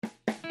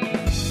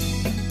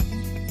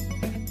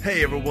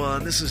Hey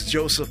everyone, this is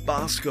Joseph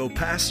Bosco,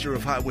 pastor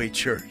of Highway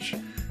Church.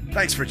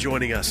 Thanks for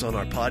joining us on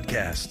our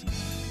podcast.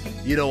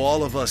 You know,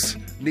 all of us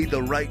need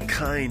the right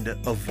kind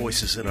of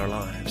voices in our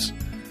lives.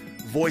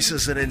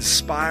 Voices that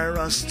inspire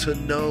us to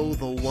know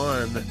the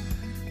one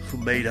who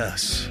made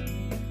us.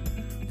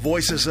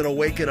 Voices that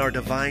awaken our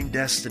divine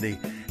destiny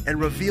and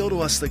reveal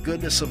to us the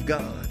goodness of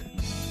God.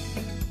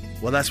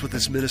 Well, that's what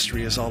this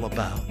ministry is all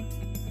about.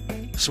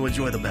 So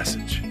enjoy the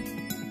message.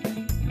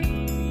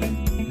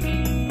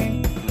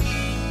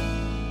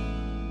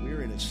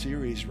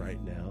 Series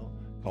right now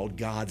called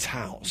God's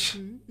House.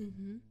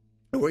 And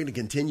we're going to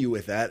continue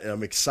with that, and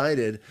I'm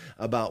excited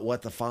about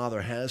what the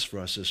Father has for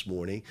us this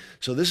morning.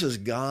 So this is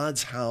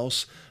God's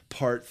House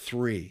Part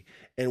 3,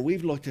 and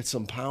we've looked at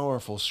some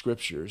powerful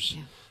scriptures.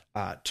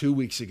 2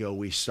 weeks ago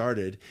we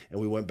started,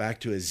 and we went back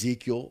to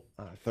Ezekiel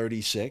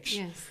 36,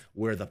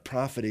 where the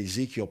prophet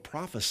Ezekiel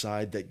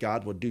prophesied that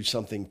God would do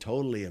something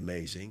totally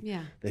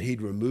amazing, that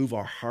he'd remove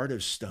our heart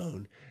of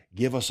stone,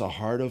 give us a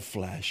heart of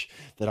flesh,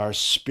 that our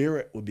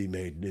spirit would be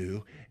made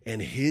new,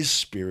 and his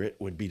spirit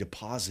would be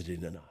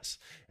deposited in us.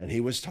 And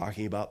he was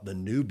talking about the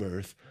new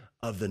birth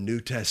of the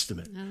New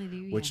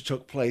Testament, which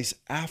took place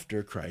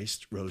after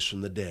Christ rose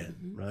from the dead,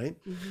 right?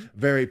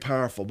 Very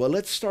powerful. But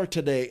let's start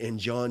today in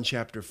John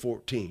chapter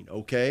 14,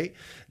 okay?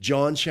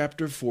 John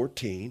chapter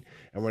 14,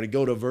 and we're going to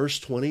go to verse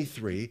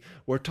 23.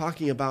 We're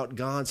talking about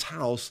God's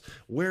house.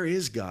 Where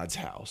is God's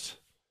house?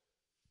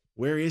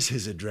 Where is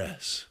his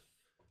address?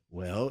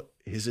 Well,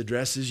 his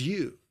address is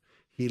you.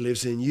 He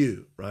lives in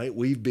you, right?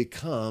 We've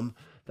become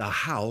the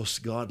house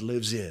God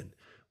lives in.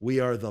 We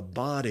are the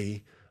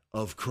body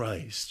of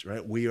Christ,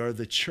 right? We are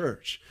the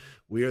church.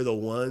 We are the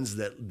ones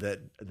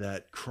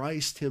that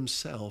Christ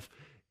himself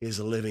is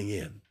living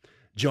in.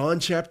 John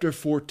chapter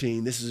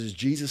 14, this is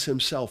Jesus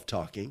himself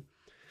talking.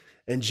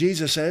 And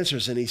Jesus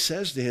answers and he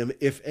says to him,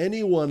 "If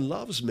anyone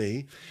loves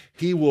me,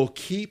 he will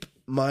keep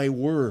my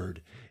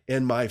word.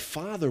 And my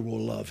Father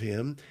will love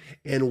him,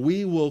 and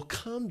we will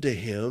come to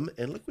him,"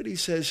 and look what he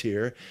says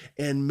here,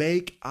 "and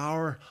make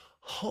our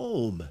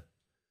home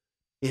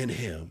in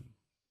him."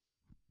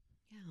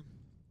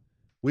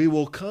 We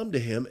will come to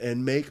him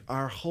and make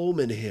our home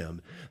in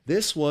him.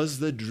 This was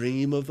the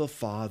dream of the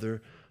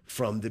Father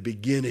from the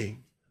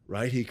beginning,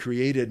 right? He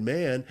created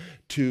man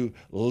to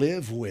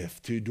live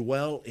with, to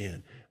dwell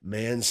in.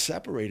 Man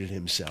separated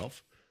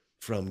himself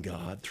from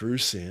God through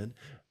sin.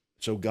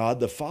 So God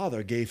the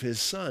Father gave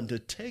his Son to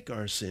take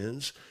our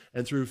sins,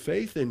 and through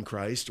faith in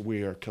Christ,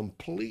 we are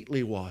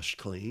completely washed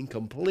clean,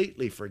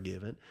 completely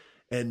forgiven,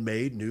 and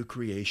made new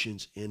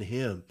creations in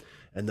him.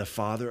 And the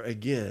Father,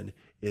 again,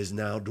 is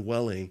now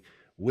dwelling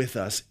with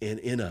us and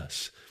in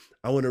us.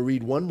 I want to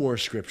read one more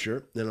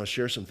scripture, then I'll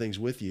share some things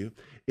with you.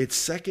 It's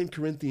 2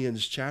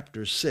 Corinthians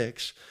chapter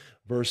 6,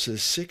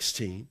 verses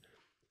 16.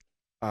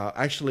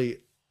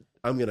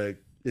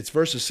 It's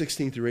verses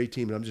 16 through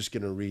 18, but I'm just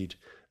going to read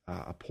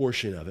a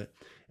portion of it.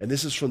 And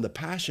this is from the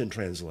Passion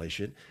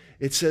Translation.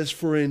 It says,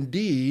 "For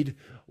indeed,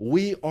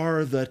 we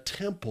are the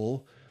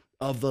temple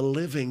of the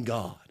living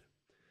God.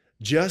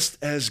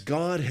 Just as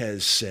God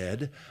has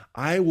said,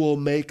 I will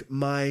make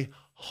my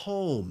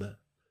home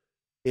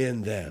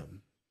in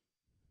them."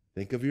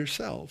 Think of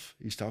yourself.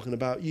 He's talking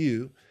about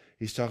you.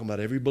 He's talking about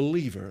every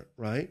believer,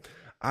 right?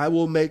 "I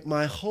will make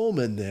my home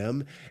in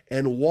them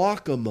and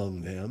walk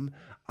among them.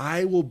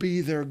 I will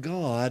be their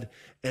God,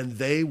 and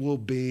they will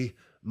be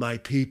my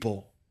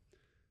people."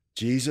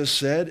 Jesus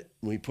said,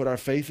 when we put our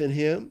faith in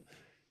him,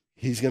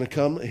 he's going to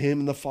come,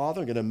 him and the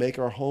Father are going to make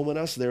our home in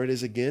us. There it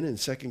is again in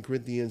 2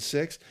 Corinthians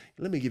 6.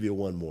 Let me give you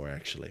one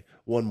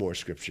more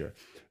scripture.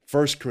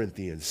 1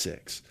 Corinthians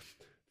 6.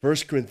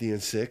 1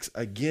 Corinthians 6,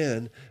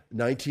 again,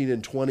 19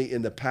 and 20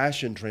 in the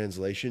Passion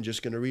Translation,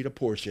 just going to read a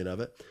portion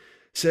of it,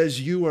 says,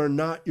 "You are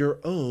not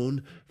your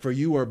own, for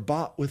you are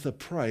bought with a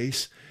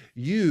price.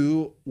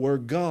 You were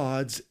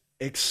God's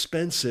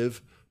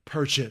expensive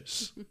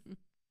purchase."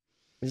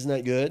 Isn't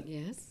that good?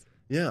 Yes.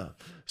 Yeah.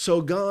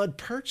 So God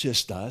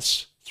purchased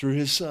us through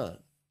his Son.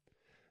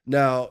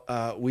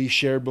 Now, we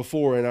shared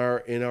before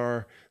in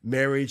our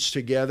marriage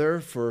together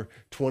for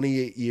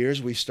 28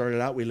 years, we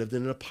lived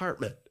in an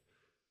apartment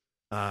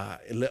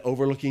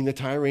overlooking the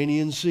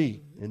Tyrrhenian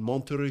Sea in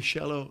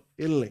Monteriscello,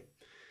 Italy.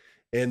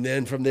 And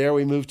then from there,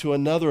 we moved to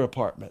another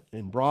apartment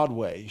in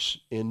Broadway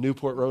in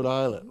Newport, Rhode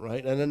Island,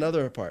 right? And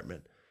another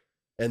apartment.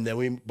 And then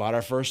we bought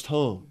our first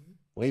home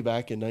way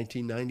back in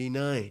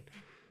 1999.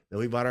 Then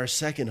we bought our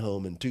second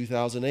home in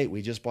 2008.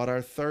 We just bought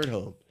our third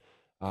home.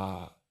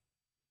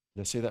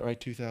 Did I say that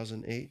right?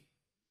 2008?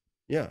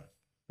 Yeah,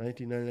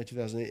 1999,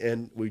 2008.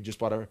 And we just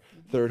bought our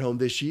third home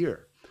this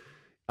year.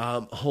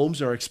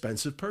 Homes are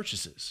expensive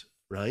purchases,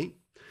 right?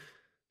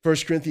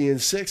 1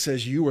 Corinthians 6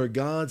 says, "You are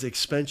God's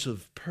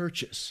expensive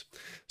purchase."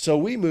 So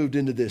we moved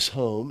into this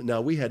home.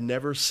 Now, we had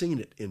never seen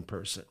it in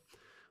person.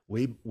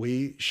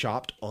 We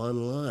shopped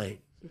online.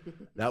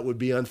 That would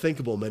be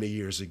unthinkable many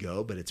years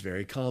ago, but it's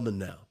very common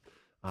now.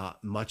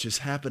 Much is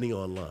happening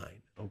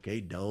online.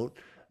 Okay, don't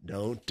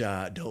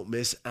Don't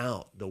miss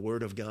out. The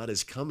Word of God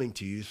is coming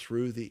to you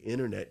through the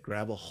internet.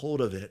 Grab a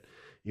hold of it.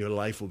 Your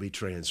life will be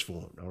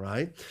transformed, all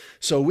right?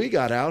 So we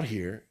got out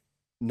here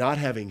not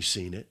having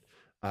seen it.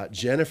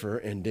 Jennifer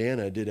and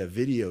Dana did a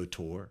video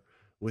tour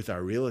with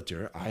our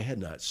realtor. I had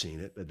not seen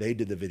it, but they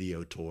did the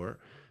video tour.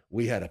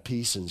 We had a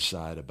piece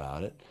inside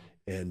about it.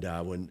 And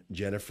when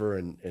Jennifer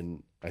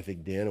and I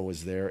think Dana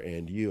was there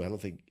and I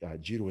don't think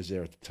Judah was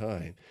there at the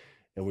time,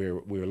 and we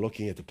were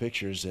looking at the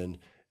pictures and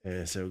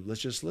so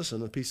let's just listen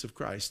to the peace of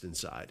Christ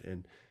inside.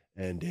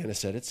 And Dana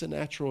said, it's a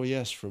natural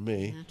yes for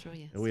me. Natural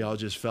yes. And we all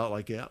just felt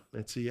like, yeah,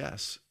 it's a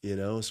yes,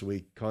 So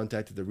we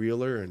contacted the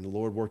realtor and the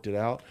Lord worked it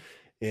out.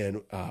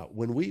 And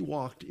when we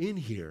walked in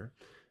here,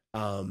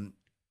 one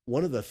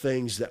of the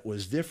things that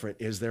was different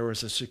is there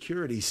was a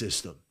security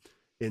system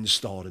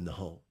installed in the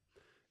home.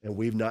 And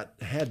we've not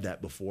had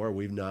that before.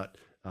 We've not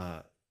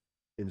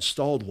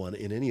installed one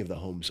in any of the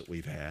homes that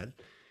we've had.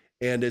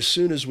 And as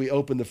soon as we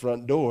opened the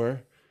front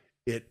door,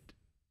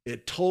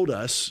 it told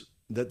us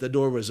that the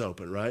door was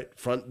open, right?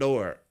 Front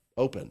door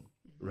open,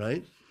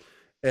 right?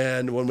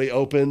 And when we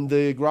opened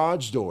the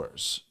garage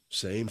doors,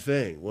 same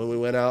thing. When we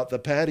went out the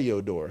patio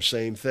door,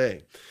 same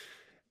thing.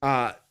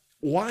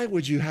 Why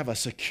would you have a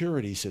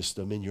security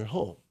system in your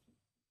home?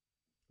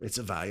 It's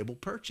a valuable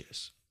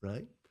purchase,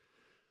 right?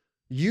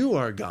 You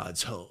are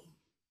God's home.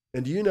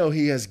 And do you know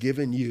He has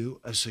given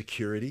you a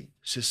security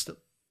system?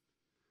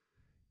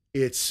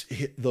 It's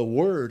the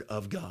Word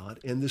of God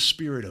and the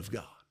Spirit of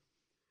God.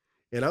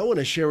 And I want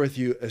to share with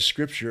you a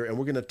scripture, and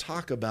we're going to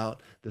talk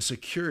about the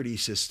security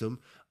system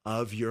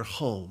of your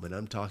home. And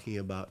I'm talking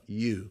about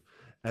you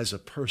as a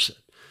person.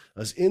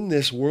 As in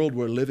this world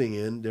we're living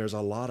in, there's a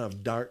lot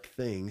of dark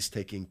things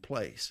taking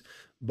place.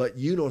 But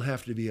you don't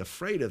have to be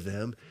afraid of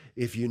them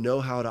if you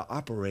know how to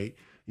operate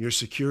your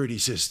security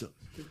system.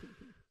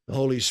 The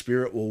Holy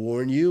Spirit will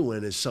warn you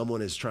when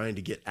someone is trying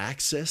to get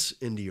access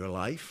into your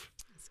life.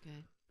 That's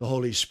good. The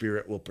Holy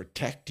Spirit will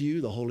protect you.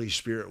 The Holy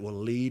Spirit will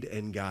lead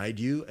and guide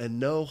you, and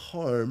no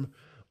harm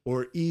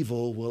or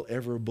evil will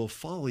ever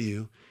befall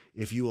you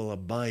if you will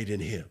abide in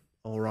Him.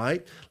 All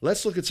right?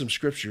 Let's look at some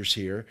scriptures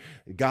here.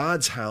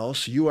 God's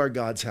house, you are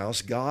God's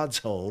house, God's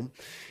home,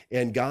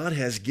 and God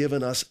has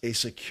given us a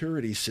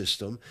security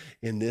system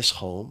in this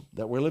home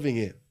that we're living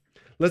in.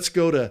 Let's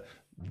go to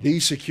the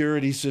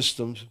security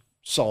system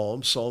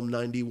Psalm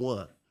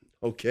 91.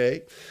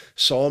 Okay?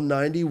 Psalm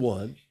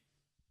 91.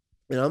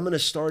 And I'm going to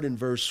start in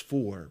verse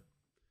 4.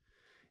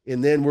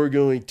 And then we're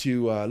going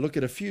to look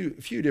at a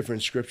few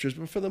different scriptures,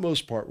 but for the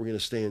most part, we're going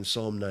to stay in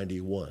Psalm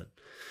 91.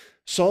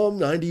 Psalm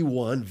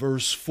 91,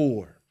 verse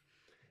 4.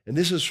 And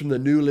this is from the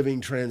New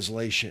Living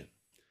Translation.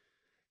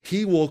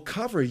 He will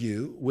cover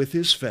you with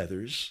His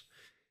feathers.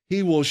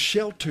 He will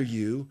shelter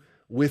you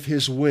with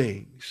His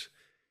wings.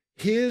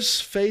 His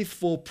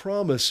faithful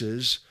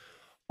promises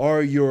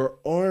are your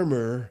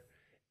armor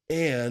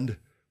and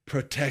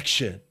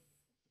protection.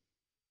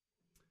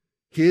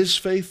 His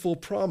faithful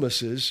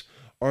promises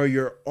are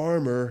your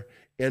armor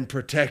and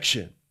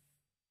protection.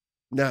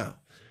 Now,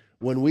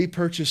 when we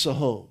purchase a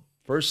home,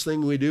 first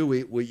thing we do,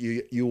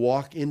 you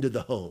walk into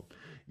the home.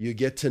 You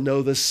get to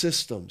know the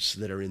systems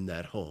that are in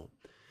that home.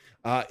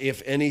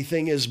 If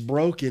anything is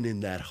broken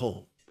in that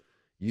home,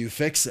 you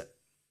fix it,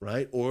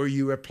 right? Or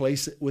you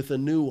replace it with a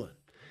new one.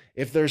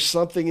 If there's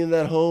something in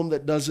that home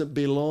that doesn't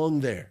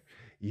belong there,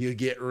 you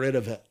get rid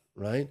of it,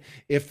 right?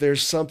 If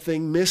there's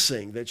something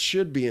missing that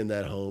should be in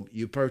that home,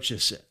 you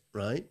purchase it,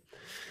 right?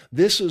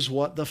 This is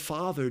what the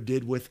Father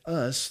did with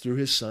us through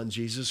His Son,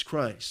 Jesus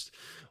Christ.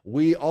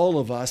 All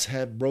of us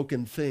have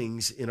broken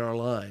things in our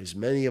lives.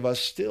 Many of us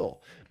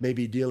still may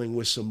be dealing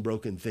with some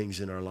broken things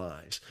in our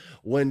lives.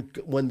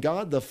 When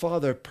God the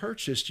Father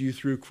purchased you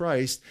through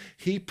Christ,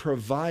 He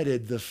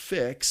provided the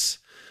fix,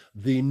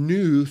 the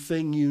new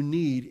thing you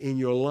need in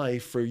your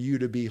life for you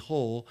to be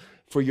whole,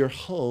 for your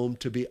home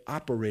to be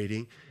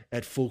operating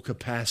at full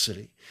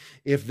capacity.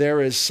 If there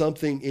is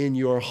something in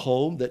your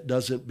home that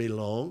doesn't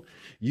belong,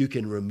 you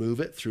can remove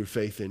it through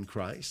faith in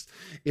Christ.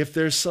 If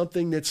there's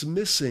something that's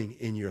missing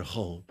in your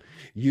home,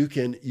 you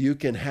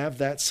can have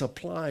that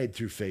supplied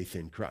through faith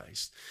in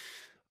Christ.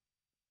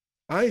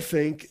 I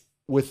think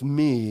with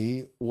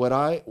me,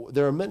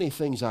 there are many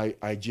things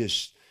I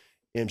just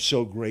am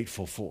so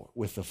grateful for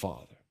with the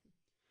Father.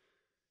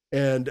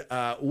 And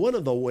one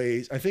of the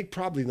ways, I think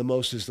probably the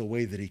most, is the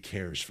way that He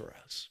cares for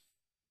us.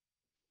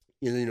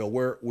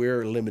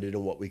 We're limited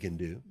in what we can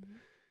do.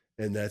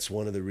 And that's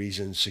one of the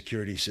reasons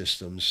security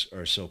systems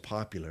are so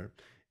popular.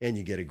 And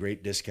you get a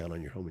great discount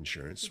on your home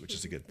insurance, which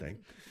is a good thing.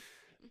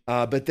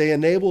 But they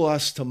enable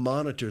us to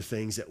monitor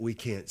things that we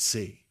can't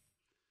see.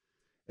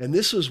 And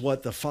this is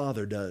what the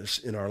Father does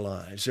in our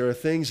lives. There are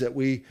things that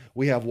we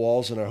have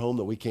walls in our home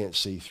that we can't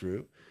see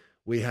through.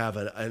 We have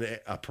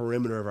a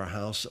perimeter of our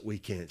house that we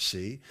can't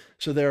see.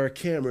 So there are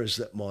cameras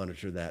that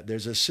monitor that.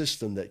 There's a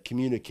system that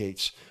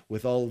communicates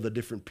with all of the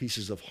different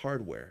pieces of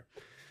hardware.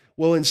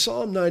 Well, in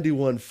Psalm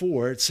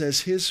 91:4, it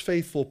says, His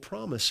faithful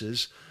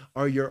promises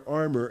are your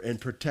armor and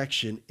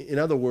protection. In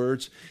other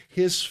words,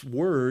 His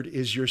word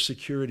is your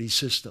security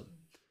system.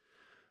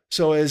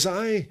 So as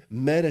I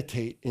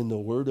meditate in the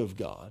Word of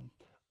God,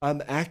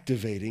 I'm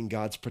activating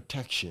God's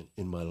protection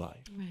in my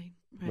life.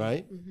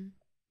 Right? Mm-hmm.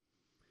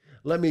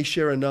 Let me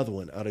share another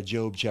one out of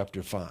Job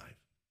chapter 5.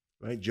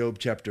 Right? Job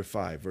chapter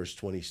 5, verse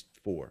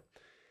 24.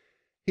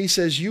 He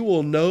says, you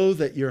will know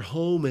that your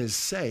home is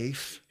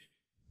safe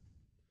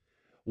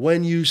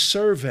when you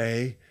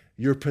survey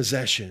your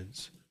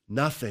possessions.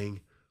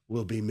 Nothing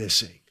will be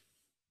missing.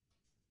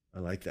 I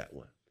like that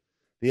one.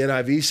 The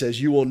NIV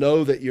says, you will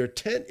know that your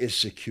tent is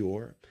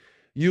secure.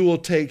 You will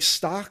take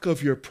stock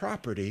of your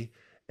property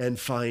and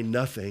find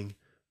nothing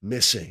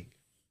missing.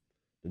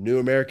 The New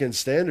American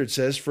Standard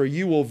says, for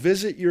you will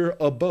visit your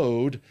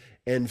abode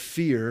and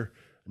fear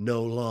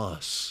no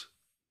loss.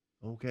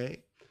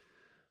 Okay?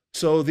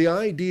 So the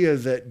idea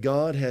that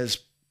God has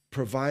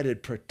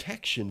provided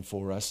protection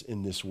for us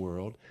in this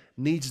world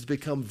needs to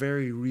become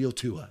very real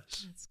to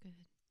us. That's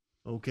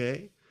good.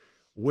 Okay?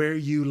 Where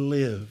you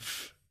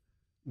live,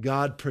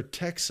 God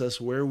protects us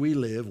where we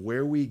live,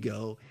 where we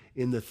go,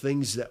 in the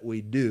things that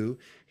we do.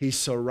 He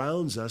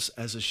surrounds us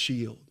as a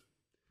shield.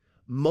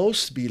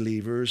 Most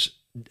believers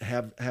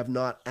have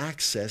not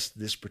accessed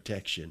this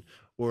protection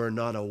or are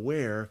not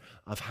aware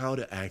of how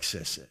to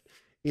access it.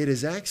 It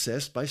is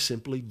accessed by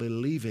simply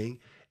believing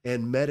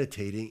and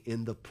meditating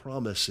in the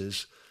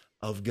promises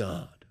of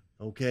God.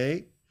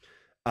 Okay?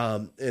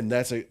 And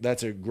that's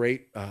a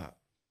great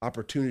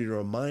opportunity to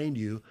remind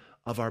you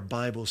of our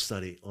Bible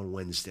study on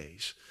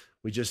Wednesdays.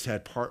 We just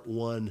had part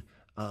 1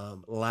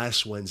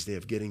 last Wednesday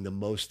of getting the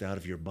most out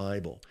of your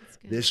Bible.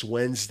 This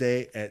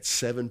Wednesday at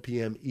 7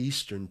 p.m.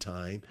 Eastern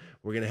time,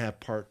 we're going to have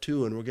part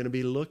 2, and we're going to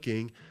be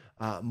looking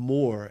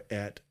more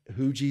at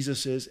who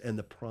Jesus is and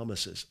the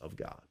promises of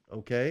God.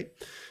 Okay?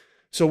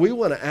 So we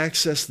want to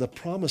access the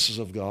promises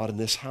of God in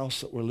this house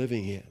that we're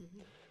living in. Mm-hmm.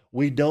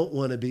 We don't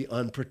want to be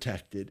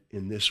unprotected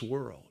in this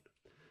world.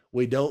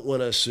 We don't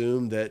want to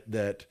assume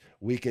that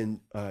we can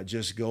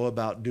just go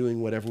about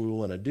doing whatever we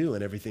want to do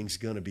and everything's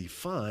going to be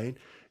fine.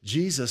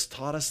 Jesus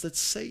taught us that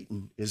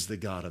Satan is the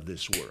god of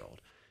this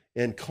world.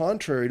 And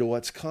contrary to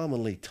what's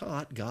commonly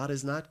taught, God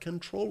is not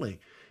controlling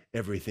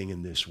everything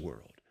in this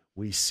world.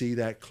 We see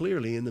that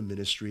clearly in the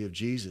ministry of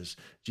Jesus.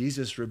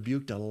 Jesus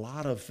rebuked a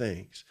lot of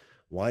things.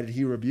 Why did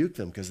he rebuke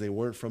them? Because they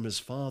weren't from his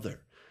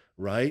Father,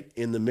 right?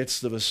 In the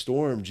midst of a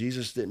storm,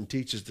 Jesus didn't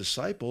teach his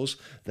disciples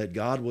that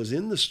God was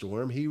in the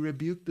storm. He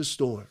rebuked the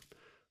storm,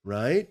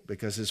 right?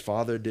 Because his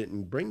Father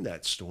didn't bring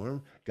that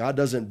storm. God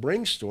doesn't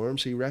bring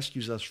storms. He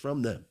rescues us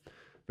from them.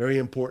 Very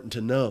important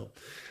to know.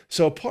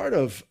 So part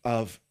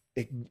of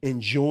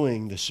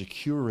enjoying the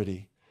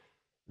security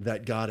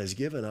that God has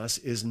given us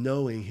is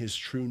knowing his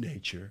true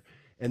nature,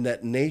 and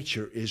that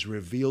nature is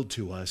revealed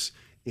to us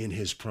in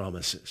his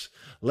promises.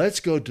 Let's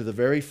go to the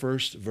very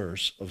first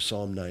verse of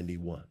Psalm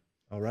 91.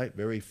 All right,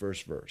 very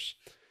first verse.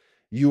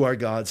 You are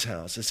God's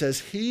house. It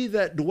says, he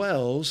that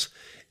dwells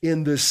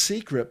in the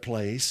secret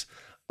place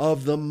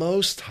of the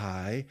Most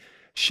High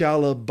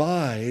shall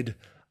abide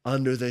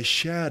under the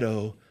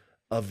shadow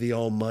of the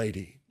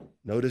Almighty.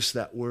 Notice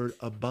that word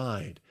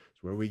abide.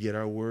 It's where we get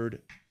our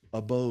word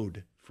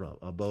abode from.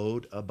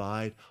 Abode,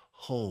 abide,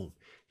 home.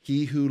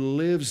 He who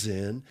lives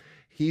in,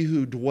 he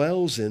who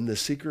dwells in the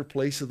secret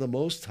place of the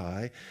Most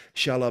High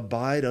shall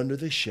abide under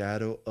the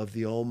shadow of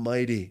the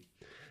Almighty.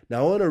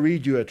 Now I want to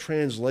read you a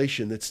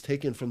translation that's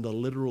taken from the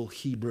literal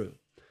Hebrew.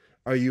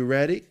 Are you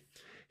ready?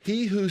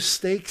 He who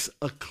stakes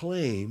a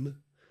claim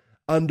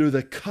under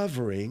the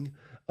covering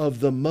of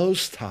the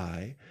Most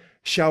High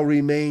shall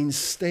remain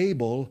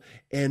stable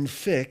and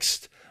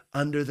fixed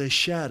under the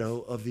shadow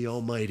of the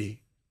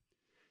Almighty.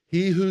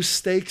 He who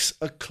stakes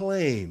a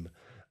claim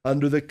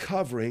under the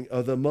covering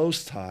of the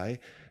Most High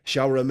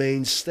shall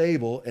remain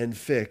stable and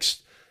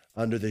fixed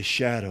under the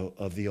shadow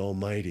of the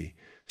Almighty.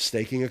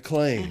 Staking a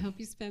claim. I hope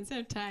you spend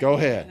some time. Go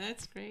ahead. Yeah,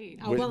 that's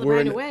great. Well,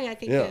 right away, I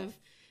think of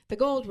the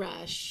gold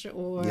rush,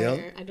 or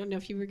I don't know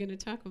if you were going to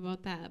talk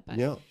about that,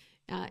 but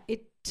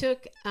it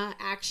took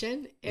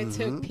action. It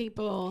took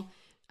people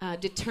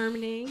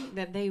determining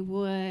that they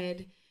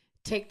would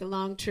take the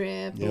long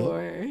trip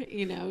or,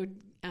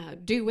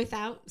 do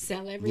without,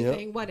 sell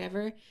everything,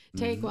 whatever,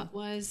 take what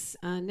was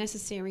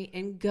necessary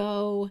and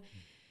go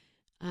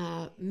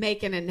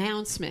make an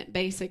announcement,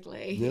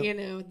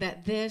 basically,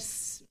 that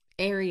this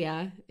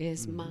area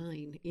is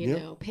mine,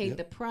 paid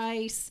the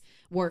price,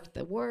 worked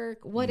the work,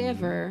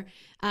 whatever.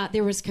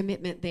 There was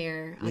commitment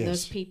there on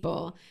those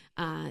people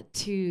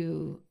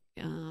to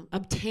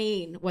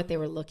obtain what they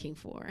were looking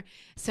for.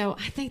 So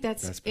I think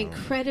that's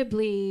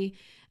incredibly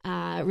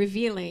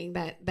revealing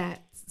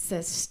that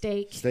says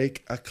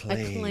stake a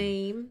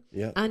claim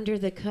under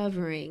the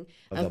covering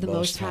of the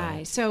Most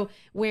High. So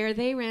where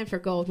they ran for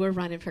gold, we're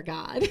running for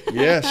God.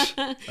 Yes,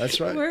 that's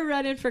right. We're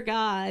running for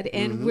God,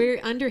 and we're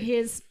under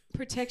his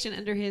protection,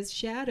 under his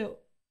shadow.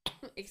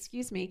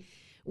 Excuse me.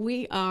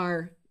 We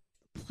are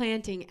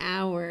planting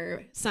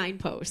our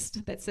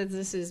signpost that says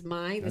this is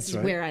mine, this is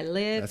where I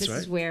live, this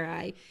is where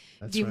I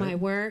do my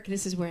work,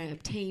 this is where I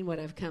obtain what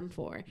I've come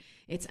for.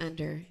 It's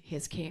under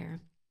his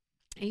care.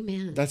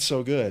 Amen. That's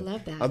so good. I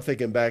love that. I'm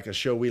thinking back a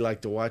show we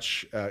like to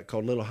watch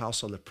called Little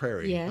House on the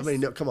Prairie. Yes. How many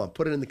know? Come on,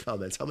 put it in the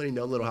comments. How many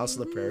know Little House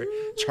on the Prairie?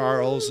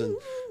 Charles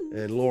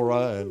and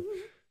Laura and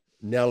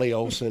Nellie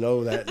Olson.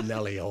 Oh, that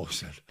Nellie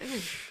Olson.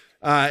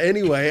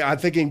 Anyway, I'm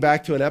thinking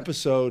back to an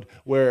episode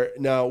where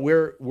now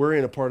we're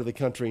in a part of the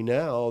country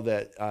now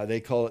that they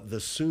call it the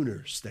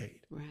Sooner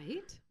State.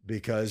 Right.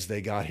 Because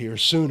they got here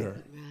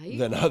sooner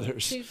than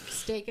others. To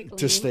stake a claim.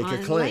 To stake a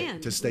claim.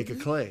 Land. To stake a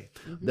claim.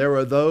 Mm-hmm. There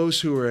were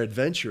those who were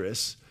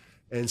adventurous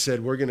and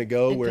said, we're going to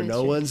go where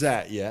no one's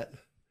at yet,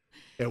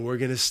 and we're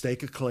going to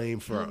stake a claim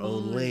for our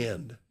own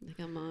land.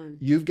 Come on.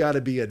 You've got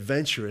to be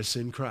adventurous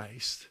in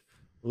Christ.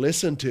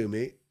 Listen to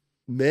me.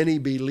 Many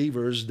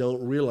believers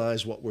don't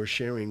realize what we're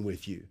sharing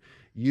with you.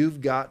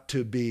 You've got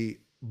to be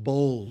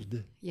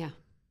bold. Yeah.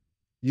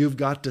 You've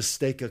got to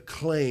stake a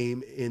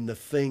claim in the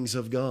things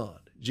of God.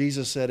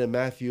 Jesus said in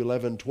Matthew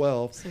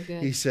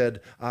 11:12, he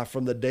said,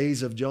 from the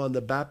days of John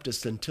the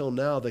Baptist until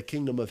now, the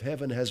kingdom of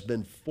heaven has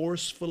been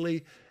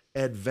forcefully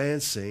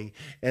advancing,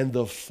 and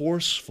the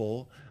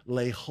forceful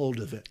lay hold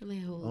of it.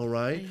 All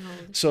right?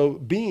 So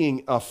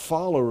being a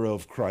follower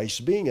of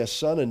Christ, being a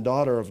son and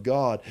daughter of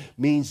God,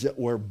 means that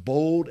we're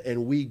bold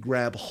and we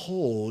grab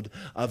hold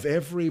of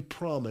every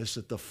promise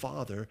that the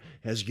Father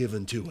has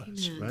given to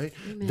us, right?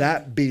 Amen.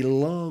 That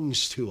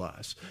belongs to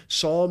us.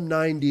 Psalm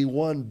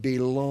 91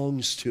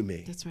 belongs to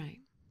me. That's right.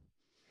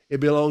 It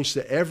belongs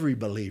to every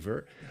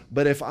believer,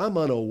 but if I'm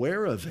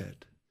unaware of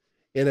it,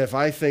 and if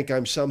I think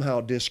I'm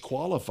somehow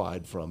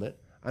disqualified from it,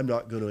 I'm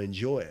not going to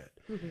enjoy it.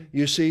 Mm-hmm.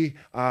 You see,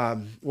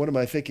 what am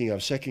I thinking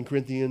of? 2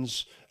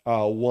 Corinthians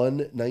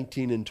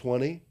 1:19 and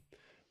 20,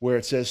 where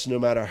it says, no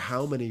matter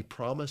how many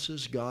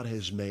promises God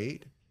has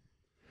made,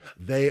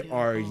 they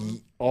are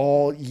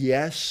all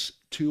yes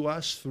to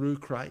us through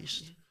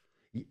Christ.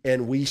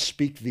 And we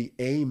speak the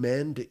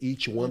amen to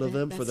each one of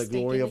them for the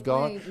glory of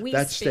God.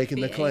 That's staking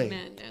the claim.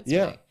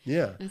 Yeah.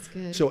 That's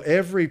good. So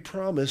every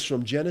promise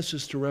from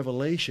Genesis to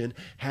Revelation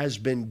has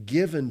been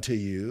given to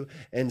you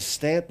and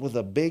stamped with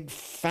a big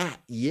fat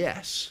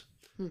yes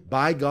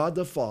by God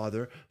the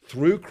Father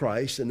through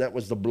Christ, and that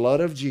was the blood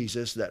of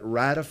Jesus that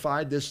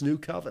ratified this new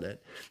covenant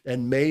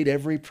and made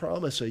every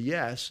promise a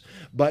yes.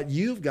 But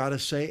you've got to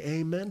say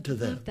amen to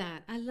them. I love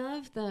that. I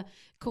love the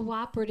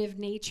cooperative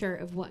nature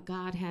of what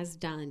God has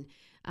done.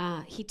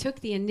 He took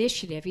the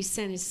initiative. He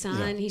sent his son.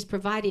 Yeah. He's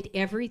provided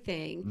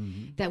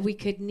everything that we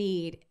could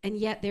need. And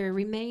yet there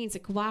remains a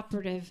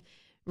cooperative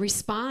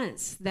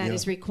response that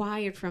is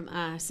required from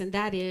us. And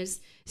that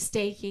is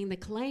staking the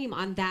claim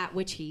on that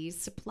which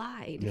he's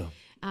supplied. Yeah.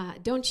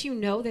 Don't you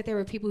know that there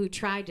were people who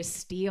tried to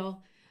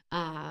steal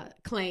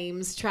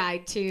claims,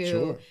 tried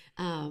to...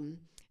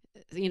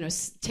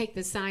 take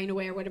the sign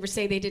away or whatever,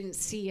 say they didn't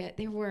see it.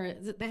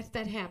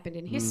 That happened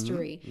in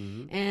history.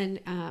 And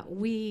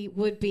we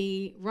would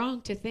be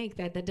wrong to think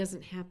that that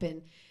doesn't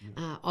happen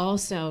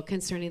also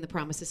concerning the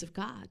promises of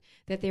God,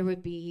 that there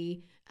would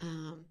be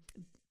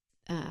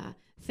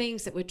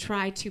things that would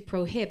try to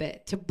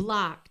prohibit, to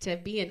block, to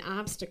be an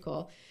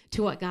obstacle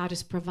to what God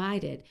has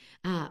provided.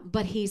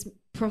 But he's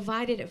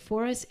provided it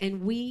for us,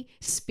 and we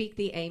speak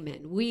the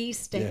amen. We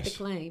stake the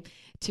claim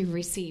to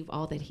receive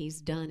all that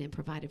he's done and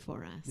provided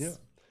for us. Yeah.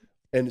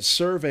 And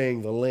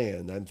surveying the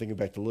land, I'm thinking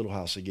back to Little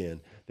House again.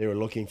 They were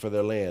looking for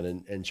their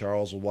land, and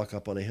Charles would walk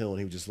up on a hill, and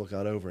he would just look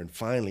out over, and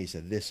finally he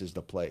said, this is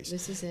the place.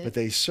 This is it. But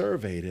they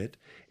surveyed it,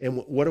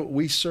 and what do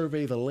we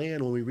survey the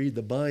land when we read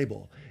the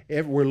Bible?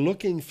 We're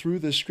looking through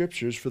the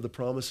scriptures for the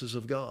promises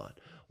of God.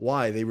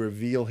 Why? They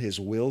reveal his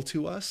will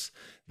to us.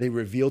 They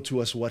reveal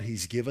to us what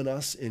he's given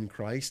us in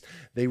Christ.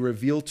 They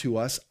reveal to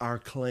us our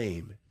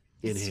claim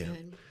in him.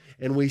 Good.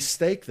 And we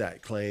stake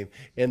that claim,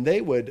 and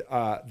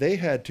they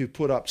had to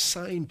put up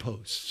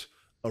signposts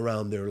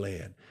around their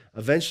land.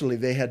 Eventually,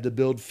 they had to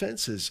build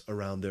fences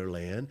around their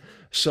land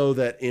so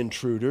that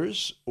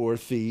intruders or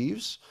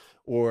thieves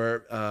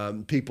or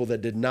people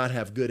that did not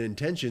have good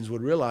intentions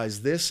would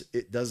realize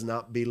it does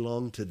not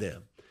belong to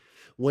them.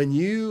 When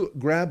you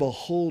grab a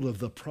hold of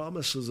the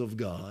promises of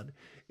God,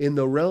 in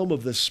the realm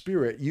of the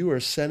Spirit, you are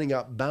setting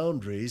up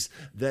boundaries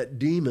that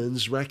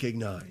demons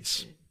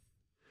recognize.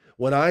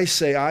 When I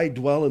say I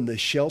dwell in the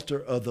shelter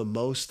of the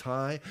Most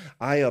High,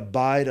 I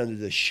abide under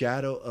the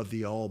shadow of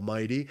the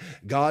Almighty.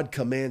 God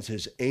commands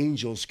his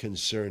angels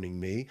concerning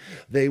me.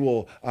 They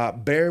will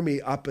bear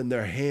me up in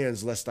their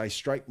hands, lest I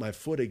strike my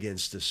foot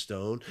against a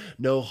stone.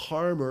 No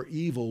harm or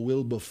evil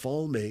will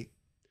befall me.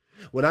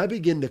 When I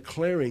begin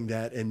declaring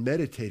that and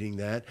meditating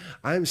that,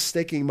 I'm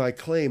staking my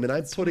claim, and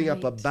I'm putting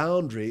up a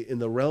boundary in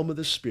the realm of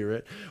the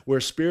Spirit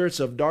where spirits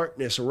of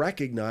darkness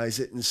recognize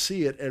it and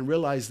see it and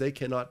realize they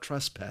cannot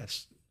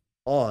trespass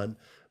on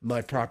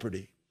my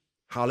property.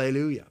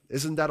 Hallelujah.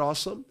 Isn't that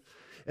awesome?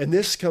 And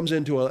this comes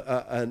into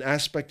an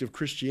aspect of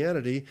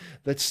Christianity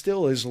that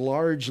still is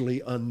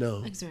largely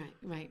unknown. That's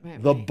right.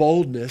 The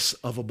boldness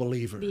of a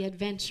believer. The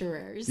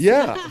adventurers.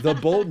 Yeah, the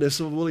boldness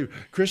of a believer.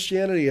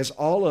 Christianity is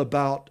all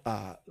about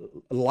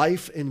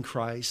life in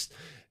Christ.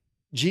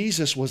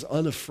 Jesus was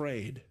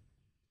unafraid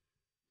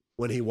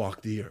when he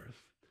walked the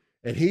earth,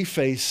 and he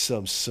faced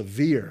some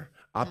severe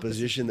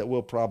opposition that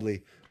we'll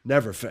probably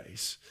never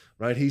face,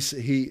 right?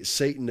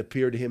 Satan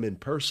appeared to him in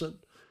person,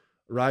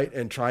 right,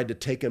 and tried to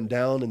take him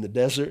down in the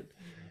desert.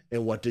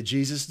 And what did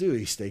Jesus do?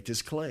 He staked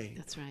his claim.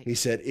 That's right. He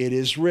said, "It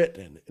is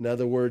written." In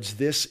other words,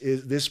 this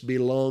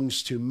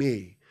belongs to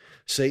me.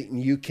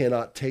 Satan, you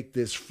cannot take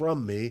this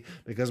from me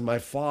because my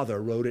Father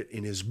wrote it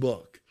in his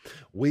book.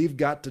 We've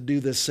got to do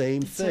the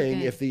same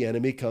thing if the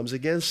enemy comes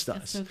against us.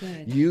 That's so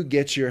good. You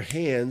get your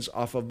hands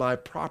off of my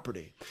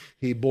property.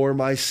 He bore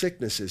my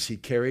sicknesses. He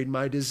carried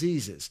my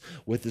diseases.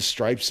 With the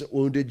stripes that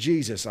wounded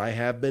Jesus, I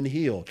have been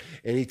healed.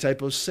 Any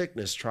type of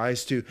sickness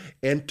tries to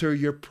enter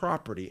your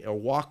property or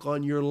walk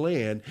on your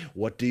land,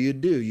 what do?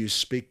 You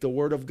speak the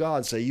word of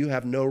God. Say, you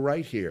have no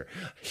right here.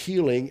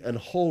 Healing and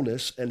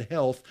wholeness and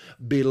health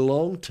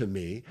belong to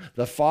me.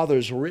 The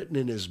Father's written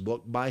in his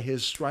book, by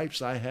his stripes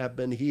I have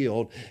been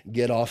healed.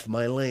 Get off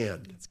my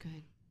land. That's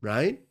good.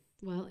 Right?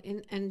 Well,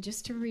 and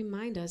just to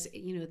remind us,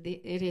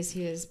 it is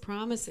his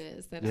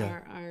promises that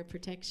are our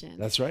protection.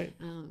 That's right.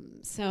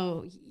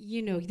 So,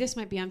 this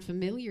might be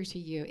unfamiliar to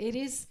you. It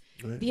is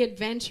the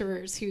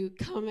adventurers who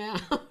come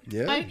out.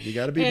 Yeah, right? You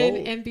got to be bold.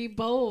 And be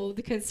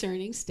bold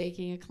concerning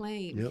staking a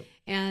claim. Yep.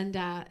 And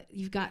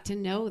you've got to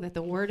know that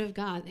the Word of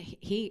God,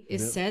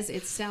 says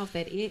itself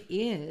that it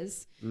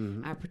is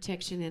our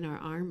protection and our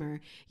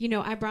armor.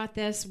 I brought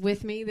this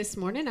with me this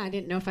morning. I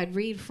didn't know if I'd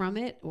read from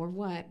it or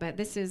what, but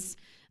this is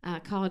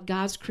called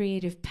God's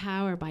Creative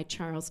Power by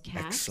Charles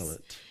Capps.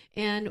 Excellent.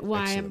 And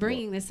why I'm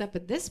bringing this up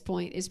at this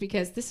point is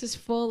because this is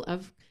full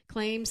of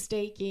claim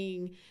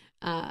staking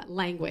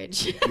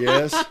language.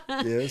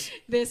 Yes.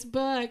 This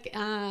book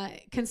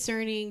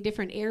concerning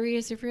different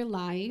areas of your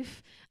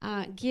life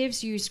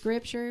gives you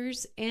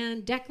scriptures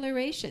and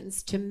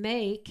declarations to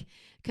make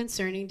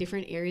concerning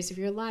different areas of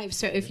your life.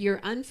 So if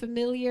you're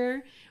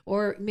unfamiliar,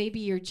 or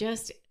maybe you're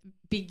just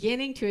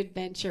beginning to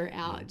adventure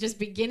out, just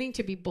beginning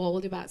to be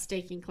bold about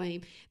staking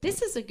claim,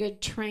 this is a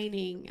good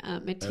training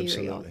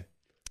material. Absolutely.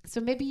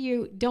 So maybe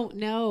you don't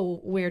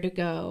know where to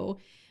go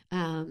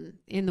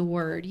in the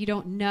Word. You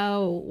don't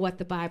know what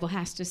the Bible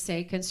has to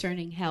say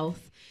concerning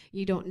health.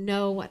 You don't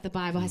know what the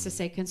Bible has to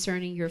say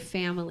concerning your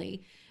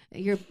family.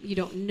 You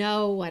don't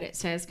know what it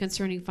says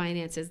concerning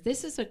finances.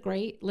 This is a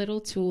great little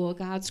tool,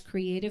 God's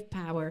Creative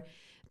Power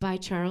by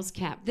Charles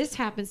Capps. This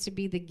happens to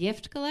be the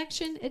gift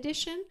collection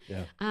edition.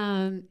 Yeah.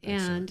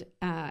 And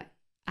I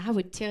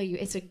would tell you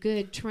it's a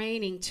good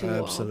training tool.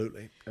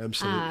 Absolutely.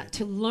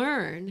 To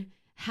learn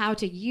how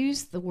to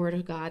use the Word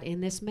of God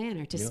in this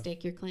manner to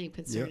stake your claim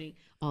concerning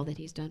all that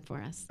he's done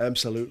for us.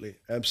 Absolutely.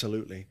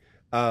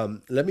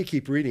 Let me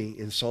keep reading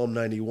in Psalm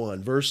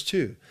 91, verse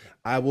 2.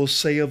 I will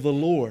say of the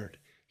Lord,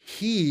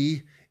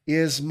 he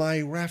is my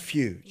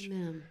refuge.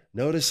 Amen.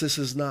 Notice this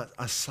is not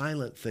a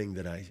silent thing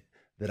that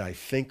I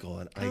think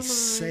on. I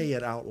say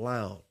it out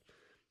loud.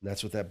 And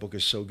that's what that book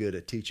is so good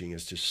at teaching,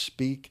 is to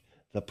speak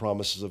the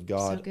promises of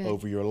God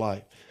over your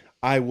life.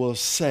 I will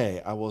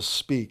say, I will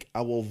speak,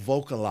 I will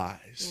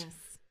vocalize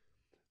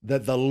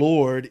that the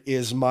Lord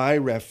is my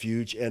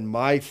refuge and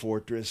my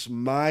fortress,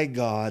 my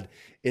God,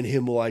 in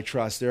him will I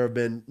trust. There have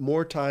been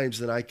more times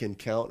than I can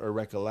count or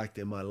recollect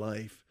in my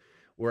life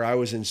where I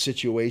was in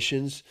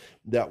situations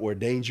that were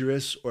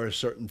dangerous, or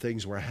certain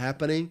things were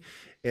happening,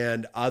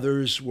 and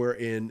others were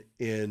in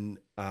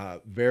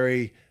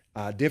very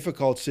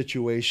difficult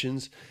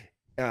situations.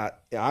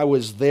 I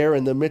was there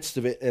in the midst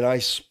of it, and I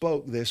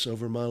spoke this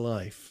over my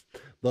life.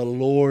 The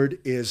Lord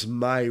is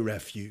my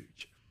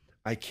refuge.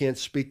 I can't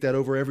speak that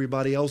over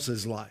everybody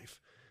else's life.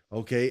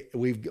 Okay,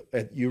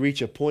 you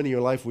reach a point in your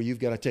life where you've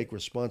got to take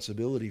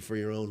responsibility for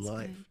your own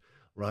life,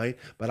 right?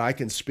 But I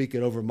can speak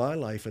it over my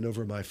life and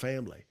over my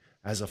family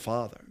as a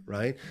father,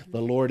 right?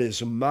 The Lord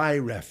is my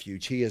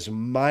refuge. He is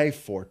my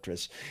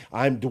fortress.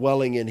 I'm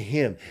dwelling in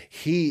him.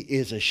 He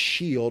is a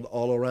shield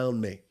all around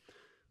me.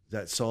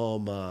 That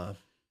Psalm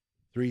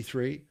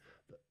 3:3.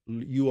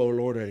 You, O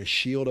Lord, are a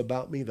shield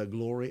about me,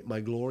 my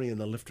glory and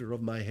the lifter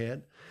of my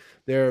head.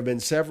 There have been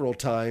several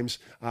times,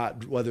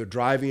 whether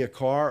driving a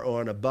car or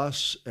on a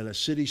bus in a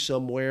city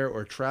somewhere,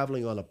 or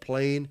traveling on a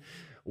plane,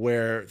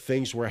 where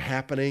things were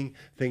happening,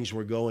 things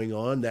were going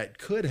on that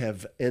could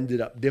have ended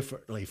up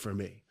differently for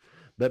me.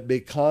 But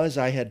because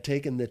I had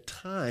taken the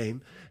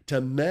time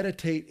to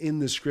meditate in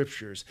the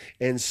scriptures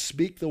and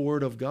speak the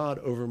word of God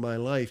over my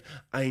life,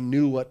 I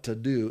knew what to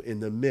do in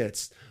the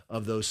midst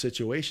of those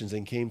situations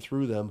and came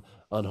through them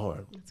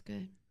unharmed. That's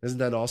good. Isn't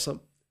that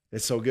awesome?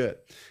 It's so good.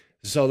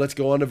 So let's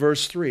go on to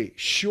verse 3.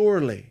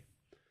 Surely,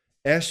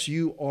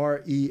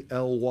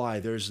 S-U-R-E-L-Y,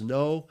 there's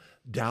no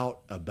doubt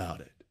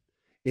about it.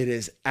 It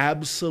is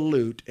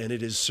absolute and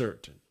it is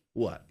certain.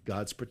 What?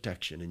 God's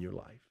protection in your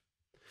life.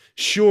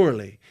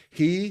 Surely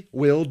he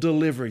will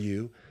deliver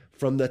you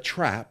from the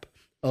trap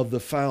of the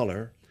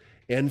fowler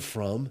and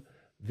from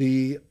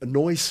the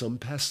noisome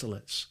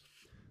pestilence.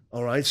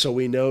 All right, so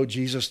we know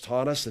Jesus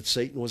taught us that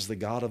Satan was the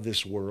god of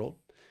this world.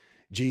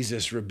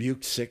 Jesus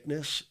rebuked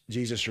sickness.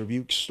 Jesus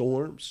rebuked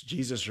storms.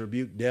 Jesus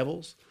rebuked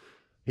devils.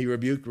 He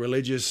rebuked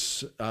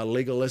religious,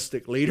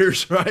 legalistic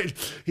leaders, right?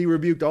 He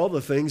rebuked all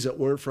the things that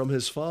weren't from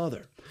his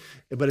Father.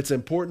 But it's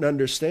important to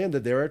understand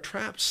that there are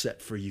traps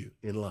set for you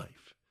in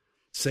life.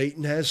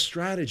 Satan has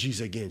strategies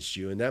against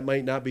you, and that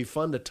might not be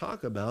fun to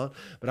talk about,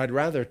 but I'd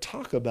rather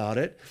talk about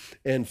it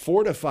and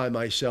fortify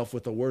myself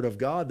with the Word of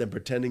God than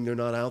pretending they're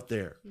not out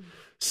there. Mm-hmm.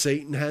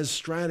 Satan has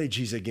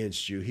strategies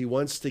against you. He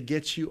wants to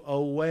get you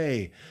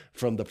away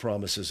from the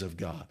promises of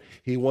God.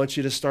 He wants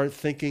you to start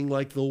thinking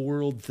like the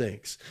world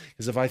thinks.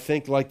 Because if I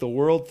think like the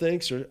world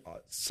thinks, or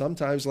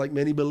sometimes like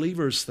many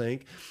believers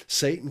think,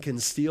 Satan can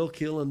steal,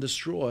 kill, and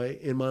destroy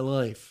in my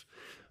life.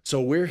 So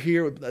we're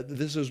here.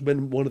 This has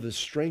been one of the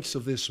strengths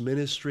of this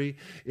ministry,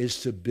 is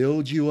to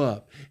build you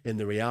up in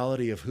the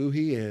reality of who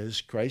he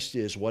is, Christ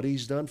is, what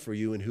he's done for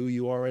you, and who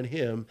you are in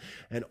him.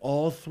 And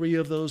all three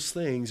of those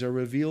things are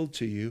revealed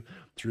to you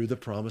through the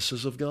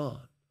promises of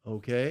God.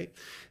 Okay?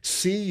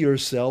 See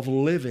yourself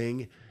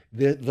living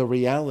the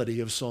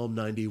reality of Psalm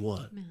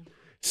 91. Amen.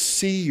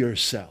 See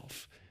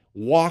yourself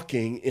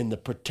walking in the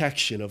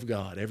protection of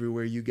God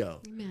everywhere you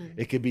go. Amen.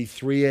 It could be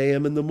 3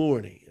 a.m. in the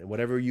morning, and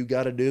whatever you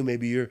got to do,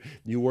 maybe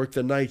you work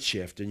the night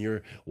shift and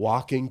you're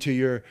walking to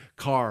your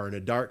car in a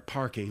dark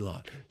parking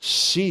lot.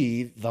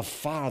 See the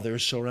Father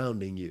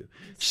surrounding you.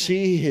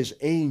 See his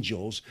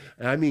angels.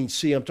 I mean,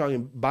 I'm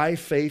talking by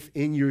faith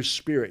in your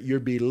spirit. You're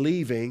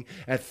believing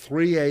at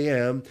 3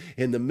 a.m.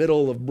 in the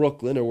middle of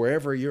Brooklyn or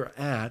wherever you're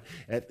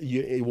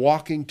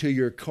walking to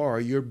your car,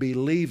 you're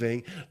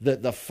believing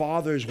that the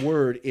Father's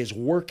word is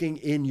working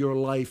in your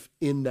life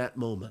in that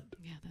moment.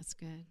 Yeah, that's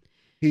good.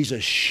 He's a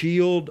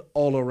shield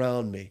all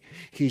around me.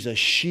 He's a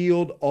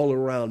shield all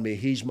around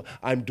me.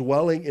 I'm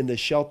dwelling in the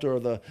shelter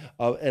of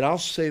and I'll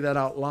say that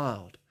out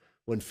loud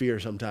when fear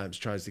sometimes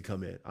tries to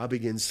come in. I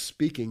begin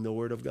speaking the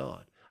word of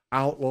God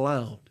out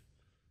loud.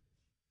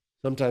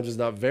 Sometimes it's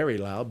not very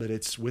loud, but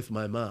it's with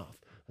my mouth.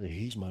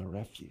 He's my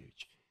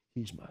refuge.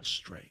 He's my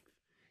strength.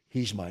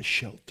 He's my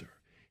shelter.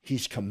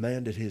 He's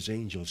commanded his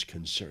angels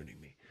concerning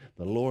me.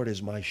 The Lord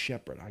is my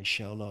shepherd, I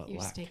shall not lack.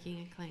 You're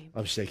staking a claim.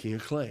 I'm staking a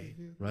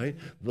claim, right?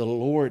 The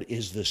Lord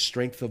is the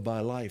strength of my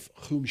life.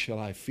 Whom shall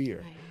I fear?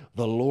 Right.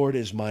 The Lord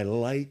is my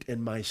light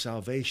and my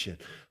salvation.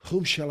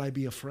 Whom shall I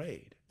be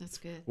afraid? That's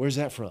good. Where's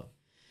that from?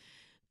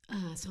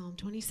 Psalm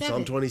 27.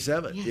 Psalm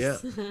 27,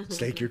 yes. Yeah.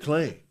 Stake your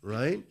claim,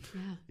 right?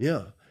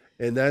 Yeah.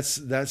 And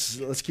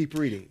let's keep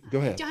reading. Go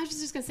ahead. I was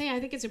just going to say, I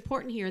think it's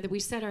important here that we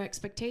set our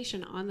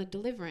expectation on the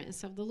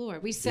deliverance of the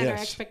Lord. We set our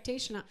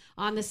expectation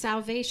on the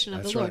salvation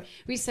of the Lord. Right.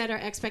 We set our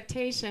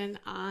expectation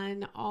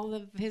on all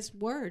of his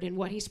word and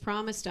what he's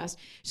promised us.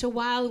 So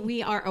while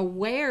we are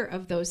aware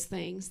of those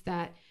things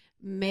that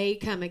may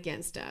come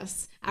against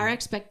us, our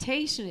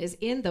expectation is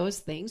in those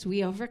things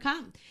we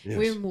overcome. Yes.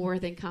 We're more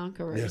than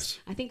conquerors. Yes.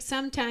 I think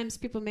sometimes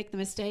people make the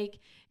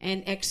mistake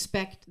and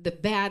expect the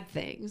bad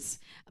things,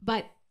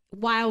 but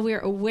while we're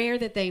aware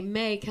that they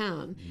may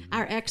come,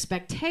 our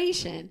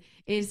expectation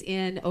is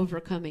in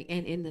overcoming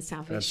and in the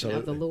salvation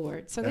of the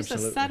Lord. So there's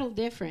a subtle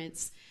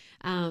difference,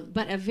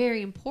 but a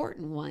very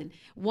important one.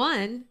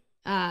 One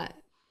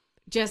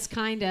just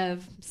kind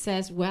of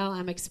says, well,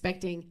 I'm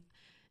expecting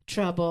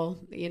trouble.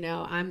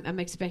 I'm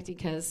expecting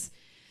because,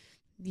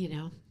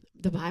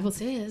 the Bible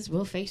says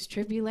we'll face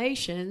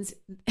tribulations,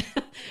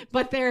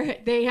 but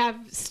they have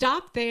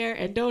stopped there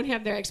and don't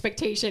have their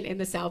expectation in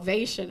the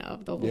salvation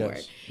of the Lord.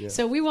 Yes, yes.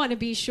 So we want to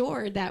be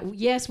sure that,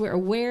 yes, we're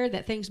aware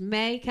that things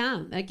may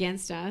come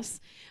against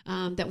us,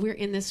 that we're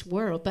in this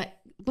world. But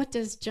what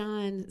does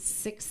John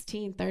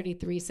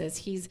 16:33 says?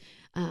 He's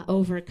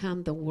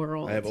overcome the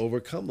world. I have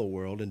overcome the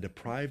world and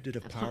deprived it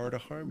of power to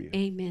harm you.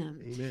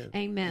 Amen. Amen.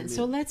 Amen.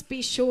 So let's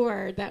be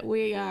sure that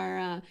we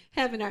are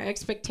having our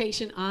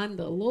expectation on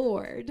the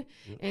Lord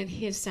and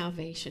his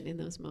salvation in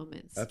those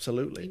moments.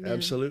 Absolutely. Amen.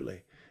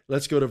 Absolutely.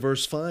 Let's go to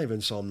verse 5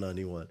 in Psalm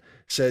 91. It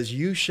says,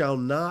 you shall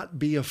not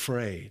be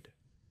afraid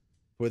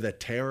for the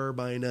terror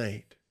by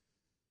night.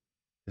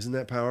 Isn't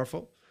that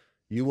powerful?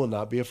 You will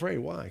not be afraid.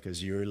 Why?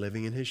 Because you're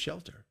living in his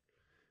shelter.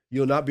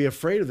 You'll not be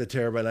afraid of the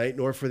terror by night,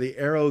 nor for the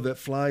arrow that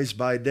flies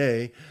by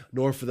day,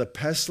 nor for the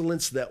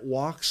pestilence that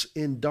walks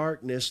in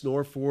darkness,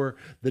 nor for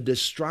the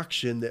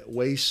destruction that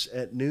wastes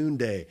at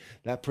noonday.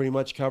 That pretty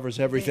much covers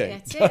everything.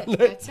 That's it.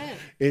 That's it.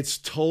 It's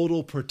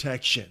total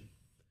protection.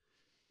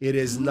 It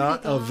is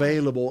not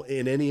available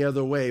in any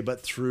other way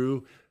but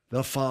through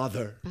the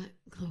Father. But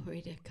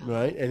glory to God.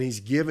 Right? And he's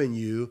given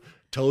you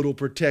total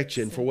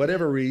protection. For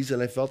whatever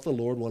reason, I felt the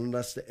Lord wanted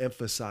us to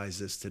emphasize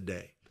this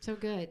today. So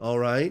good. All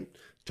right?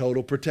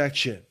 Total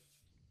protection.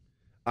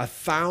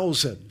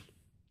 1,000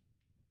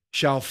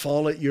 shall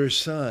fall at your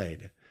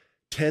side,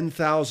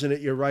 10,000 at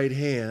your right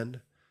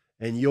hand,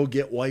 and you'll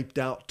get wiped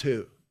out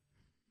too.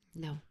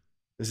 No.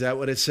 Is that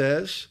what it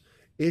says?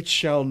 It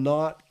shall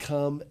not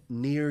come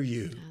near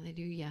you.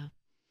 Hallelujah.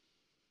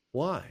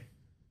 Why?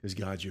 Because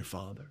God's your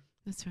Father.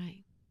 That's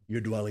right.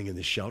 You're dwelling in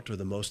the shelter of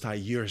the Most High.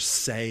 You're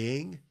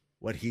saying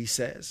what he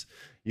says.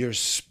 You're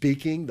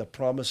speaking the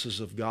promises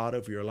of God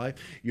over your life.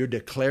 You're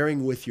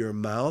declaring with your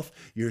mouth.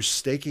 You're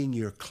staking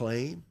your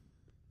claim.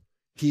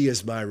 He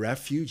is my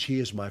refuge. He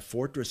is my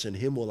fortress. In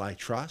him will I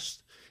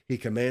trust. He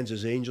commands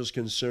his angels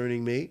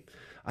concerning me.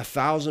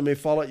 1,000 may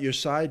fall at your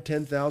side,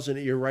 10,000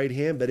 at your right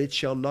hand, but it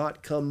shall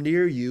not come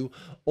near you.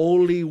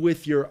 Only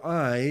with your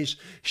eyes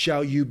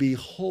shall you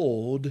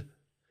behold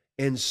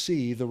and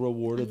see the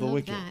reward of the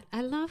wicked.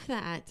 I love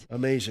that.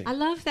 Amazing. I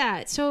love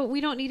that. So we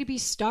don't need to be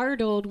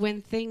startled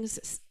when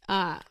things,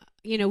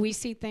 we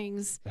see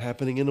things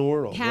happening in the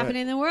world.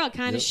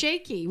 Kind of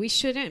shaky. We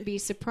shouldn't be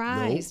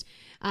surprised. Nope.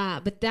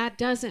 But that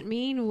doesn't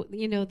mean,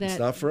 that it's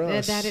not for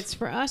us. That it's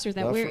for us or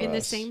that we're in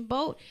the same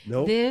boat.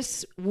 Nope.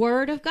 This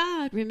word of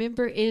God,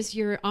 remember, is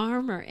your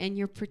armor and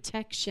your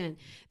protection.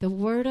 The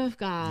word of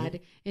God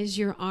is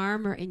your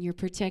armor and your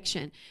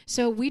protection.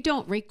 So we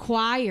don't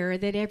require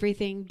that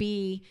everything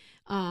be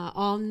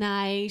all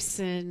nice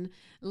and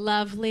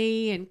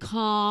lovely and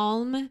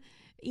calm.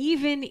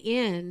 Even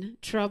in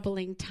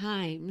troubling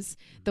times,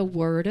 the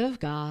word of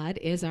God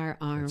is our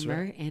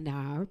armor and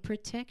our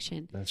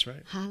protection. That's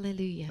right.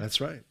 Hallelujah.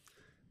 That's right.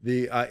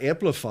 The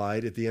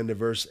Amplified at the end of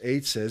verse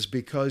 8 says,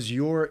 because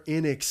you're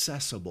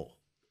inaccessible,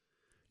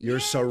 you're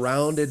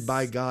surrounded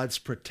by God's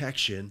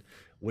protection,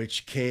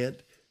 which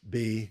can't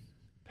be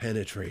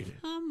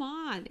penetrated. Come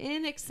on,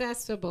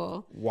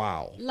 inaccessible.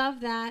 Wow. Love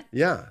that.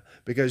 Yeah,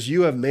 because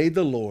you have made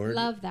the Lord,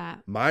 love that,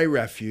 my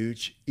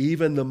refuge,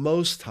 even the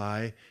Most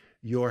High,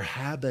 your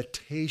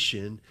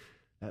habitation.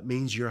 That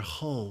means your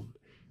home.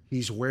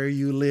 He's where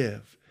you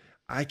live.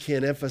 I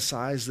can't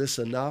emphasize this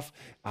enough.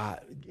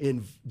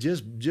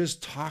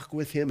 Just talk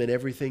with him in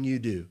everything you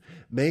do.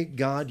 Make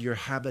God your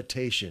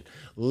habitation.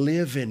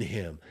 Live in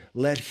him.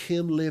 Let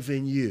him live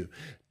in you.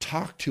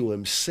 Talk to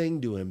him,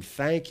 sing to him,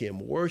 thank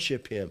him,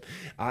 worship him.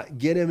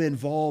 Get him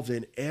involved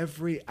in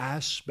every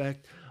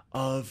aspect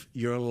of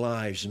your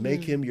lives.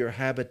 Make him your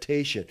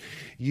habitation.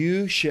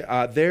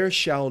 There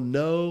shall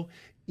no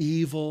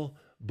evil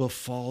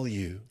befall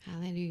you.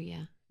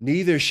 Hallelujah.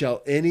 Neither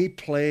shall any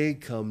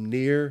plague come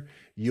near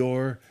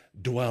your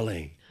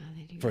dwelling.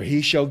 Hallelujah. For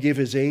he shall give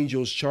his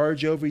angels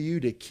charge over you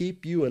to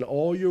keep you in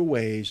all your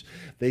ways.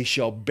 They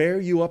shall bear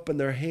you up in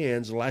their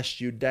hands,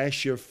 lest you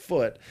dash your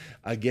foot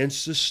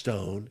against a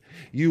stone.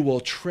 You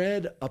will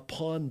tread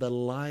upon the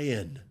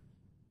lion.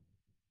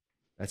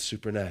 That's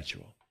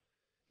supernatural.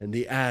 And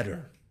the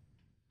adder,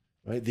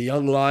 right? The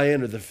young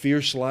lion or the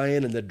fierce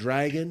lion and the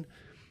dragon,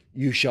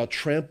 you shall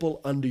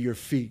trample under your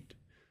feet.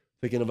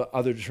 Thinking of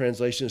other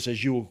translations, it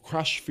says you will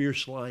crush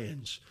fierce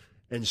lions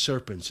and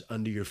serpents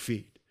under your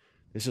feet.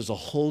 This is a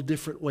whole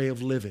different way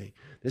of living.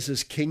 This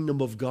is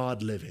kingdom of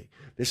God living.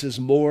 This is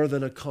more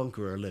than a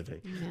conqueror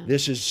living. Amen.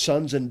 This is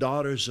sons and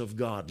daughters of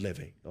God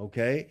living,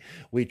 okay?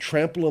 We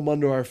trample them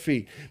under our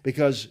feet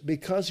because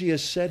he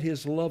has set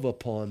his love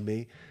upon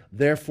me.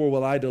 Therefore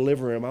will I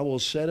deliver him. I will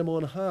set him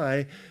on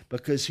high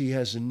because he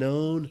has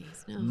known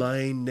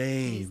my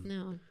name. He's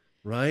known.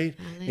 Right?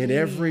 Hallelujah. In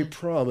every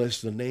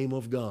promise, the name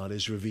of God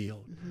is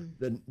revealed.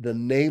 Mm-hmm. The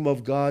name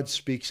of God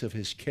speaks of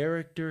his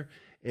character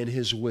and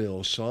his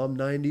will. Psalm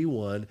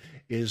 91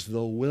 is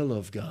the will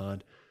of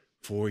God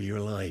for your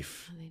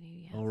life.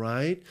 Hallelujah. All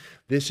right?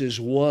 This is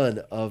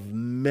one of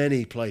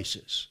many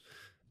places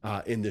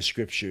in the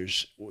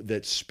scriptures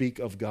that speak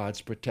of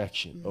God's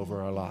protection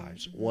over our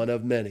lives. One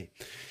of many.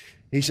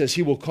 He says,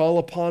 he will call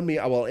upon me,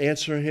 I will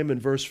answer him in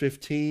verse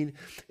 15,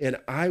 and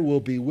I will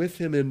be with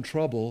him in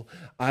trouble.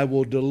 I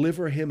will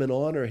deliver him and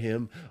honor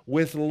him.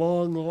 With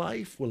long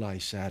life will I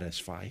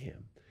satisfy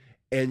him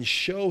and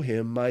show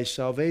him my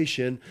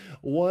salvation.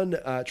 One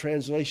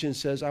translation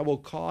says, I will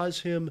cause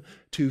him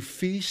to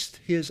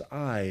feast his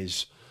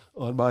eyes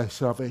on my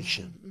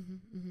salvation.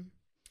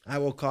 I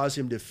will cause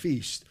him to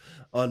feast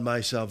on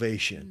my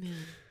salvation. Amen.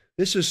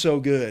 This is so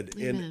good,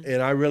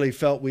 and I really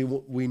felt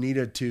we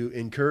needed to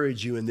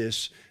encourage you in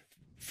this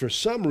for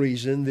some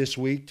reason this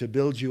week to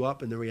build you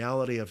up in the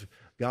reality of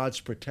God's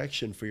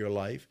protection for your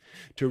life,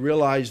 to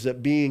realize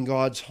that being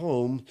God's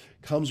home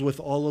comes with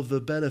all of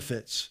the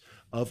benefits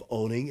of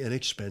owning an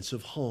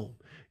expensive home.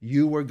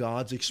 You were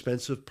God's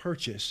expensive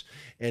purchase,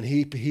 and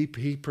He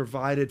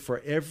provided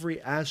for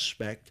every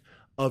aspect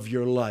of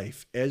your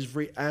life,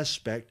 every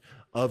aspect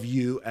of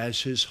you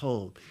as His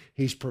home.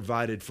 He's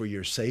provided for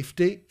your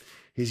safety.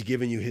 He's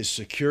given you his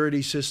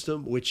security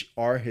system, which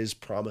are his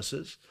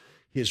promises,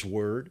 his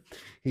word.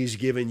 He's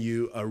given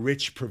you a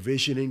rich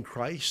provision in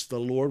Christ. The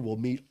Lord will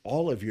meet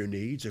all of your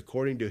needs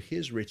according to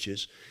his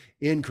riches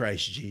in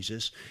Christ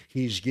Jesus.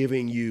 He's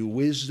giving you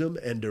wisdom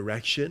and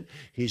direction.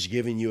 He's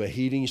giving you a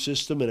heating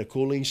system and a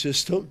cooling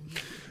system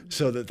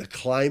so that the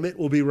climate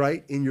will be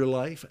right in your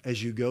life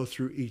as you go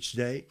through each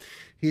day.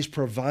 He's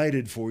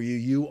provided for you.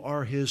 You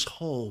are his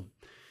home.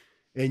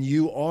 And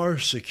you are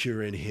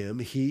secure in him.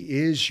 He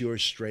is your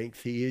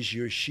strength. He is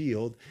your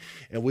shield.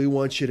 And we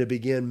want you to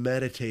begin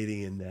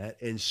meditating in that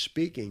and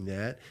speaking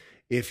that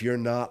if you're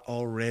not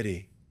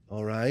already.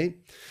 All right?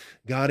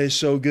 God is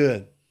so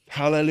good.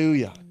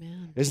 Hallelujah.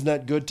 Amen. Isn't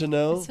that good to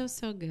know? It's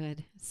so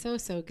good. So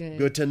good.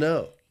 Good to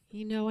know.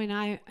 You know, and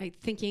I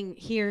thinking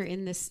here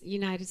in this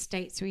United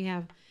States, we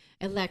have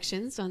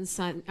elections on this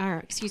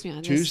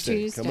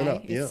Tuesday. Coming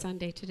up. It's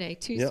Sunday today.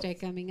 Tuesday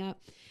coming up.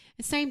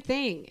 Same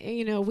thing.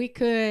 We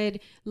could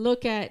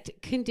look at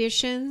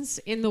conditions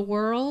in the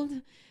world.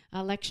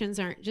 Elections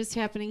aren't just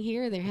happening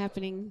here. They're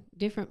happening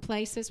different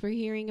places we're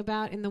hearing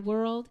about in the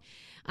world.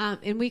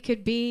 And we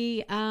could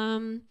be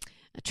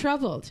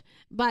troubled.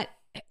 But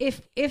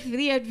if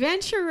the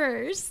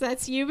adventurers,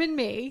 that's you and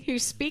me, who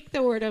speak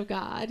the word of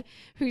God,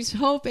 whose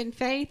hope and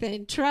faith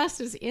and trust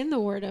is in the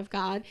word of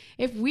God,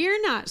 if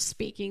we're not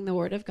speaking the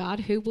word of God,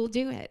 who will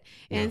do it?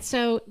 Yeah. And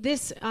so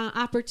this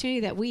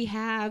opportunity that we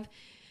have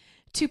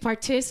to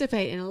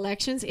participate in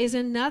elections is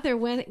another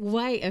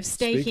way of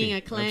staking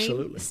a claim,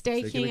 absolutely.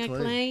 staking a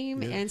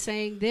claim, and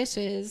saying this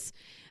is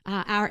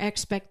our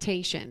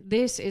expectation.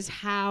 This is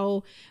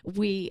how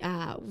we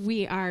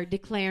are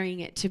declaring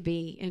it to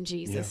be in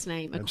Jesus'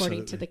 name,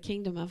 according to the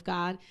kingdom of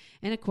God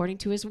and according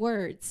to his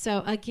word.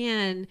 So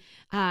again,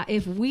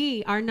 if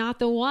we are not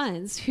the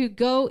ones who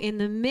go in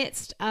the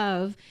midst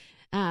of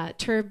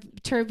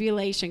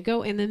turbulation,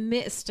 go in the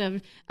midst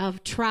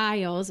of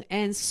trials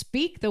and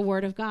speak the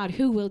word of God,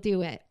 who will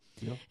do it?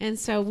 Yep. And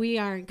so we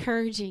are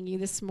encouraging you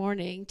this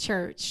morning,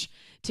 church,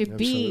 to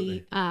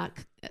be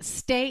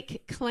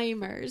stake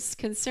claimers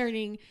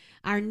concerning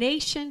our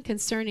nation,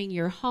 concerning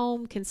your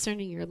home,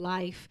 concerning your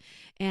life,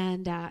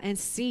 and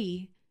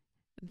see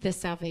the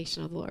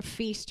salvation of the Lord.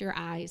 Feast your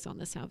eyes on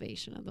the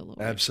salvation of the Lord.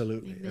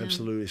 Absolutely. Amen.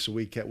 Absolutely. So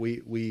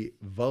we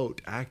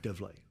vote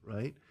actively,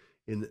 right?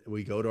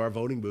 We go to our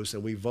voting booths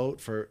and we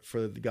vote for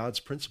God's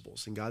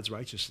principles and God's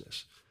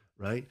righteousness,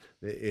 right?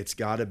 It's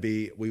got to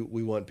be, we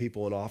want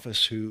people in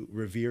office who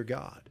revere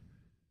God,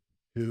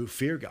 who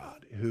fear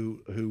God,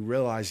 who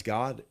realize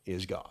God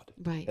is God,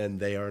 right?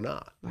 And they are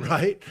not,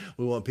 right?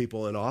 We want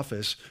people in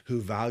office who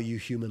value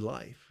human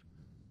life,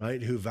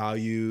 right? Who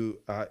value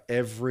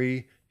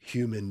every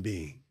human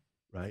being,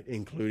 right?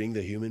 Including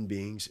the human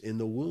beings in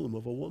the womb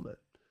of a woman.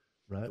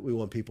 Right? We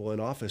want people in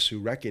office who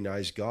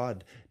recognize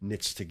God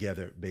knits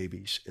together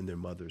babies in their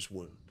mother's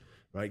womb,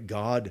 right?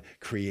 God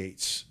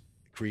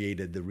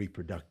created the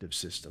reproductive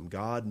system.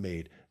 God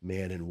made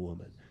man and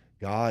woman.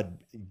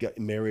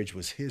 Marriage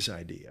was his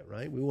idea,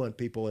 right? We want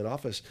people in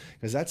office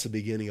because that's the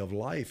beginning of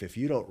life. If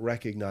you don't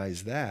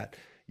recognize that,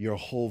 your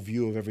whole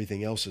view of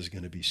everything else is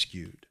going to be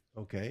skewed,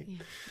 okay?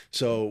 Yeah.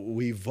 So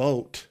we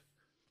vote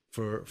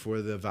for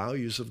the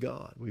values of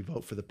God. We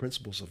vote for the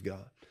principles of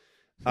God.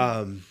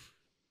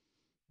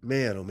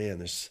 Man, oh man,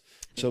 there's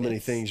so many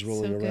things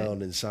rolling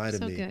around inside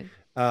of me. Good.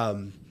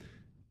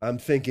 I'm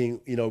thinking,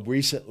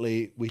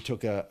 recently we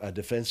took a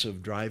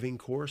defensive driving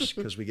course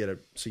because we get a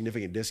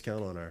significant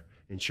discount on our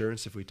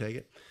insurance if we take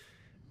it.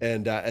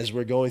 And as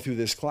we're going through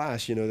this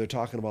class, they're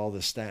talking about all the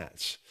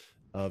stats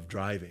of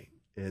driving,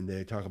 and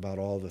they talk about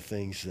all the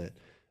things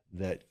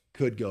that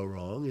could go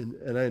wrong.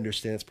 And I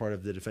understand it's part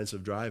of the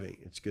defensive driving.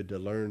 It's good to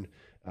learn,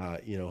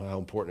 how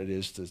important it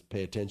is to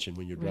pay attention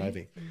when you're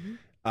driving. Mm-hmm.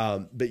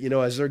 But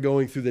as they're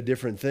going through the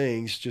different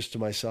things, just to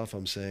myself,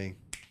 I'm saying,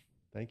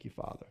 thank you,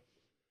 Father.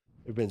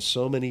 There have been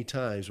so many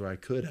times where I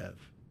could have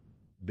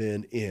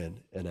been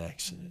in an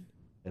accident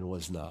and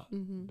was not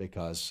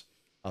because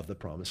of the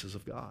promises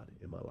of God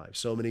in my life.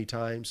 So many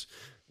times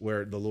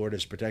where the Lord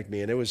has protected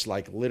me, and it was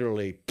like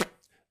literally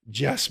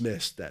just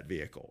missed that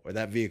vehicle, or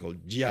that vehicle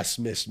just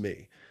missed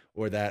me,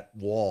 or that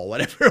wall,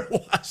 whatever it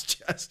was,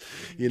 just,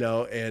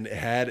 and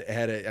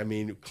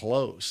had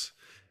close.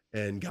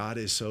 And God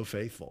is so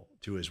faithful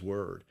to his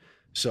word.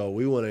 So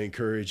we want to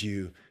encourage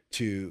you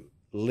to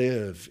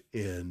live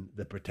in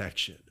the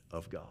protection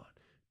of God,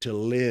 to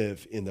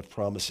live in the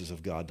promises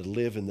of God, to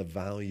live in the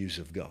values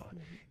of God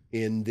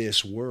in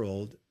this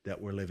world that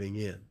we're living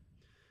in.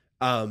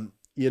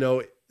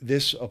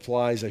 This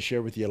applies, I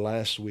shared with you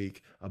last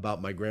week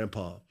about my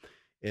grandpa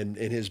in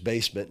his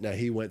basement. Now,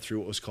 he went through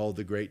what was called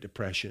the Great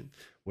Depression,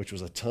 which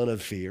was a ton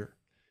of fear.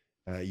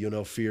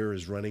 Fear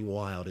is running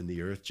wild in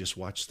the earth. Just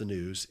watch the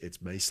news. It's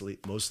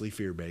mostly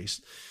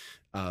fear-based.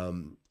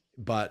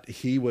 But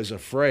he was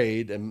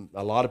afraid, and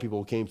a lot of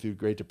people came through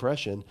Great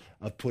Depression,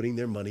 of putting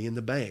their money in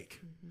the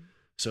bank. Mm-hmm.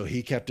 So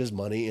he kept his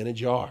money in a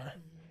jar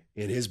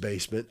in his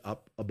basement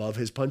up above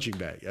his punching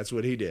bag. That's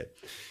what he did.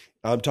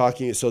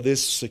 So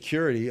this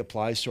security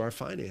applies to our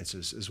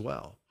finances as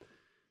well.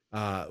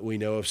 We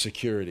know of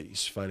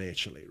securities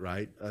financially,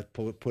 right?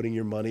 Putting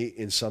your money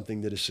in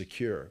something that is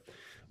secure.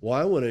 Well,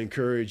 I want to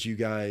encourage you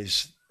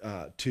guys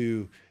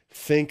to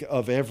think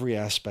of every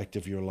aspect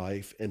of your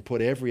life and put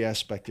every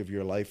aspect of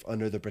your life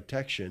under the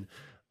protection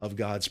of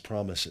God's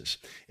promises.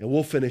 And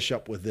we'll finish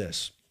up with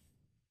this.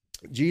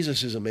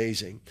 Jesus is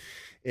amazing.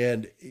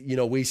 And,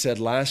 we said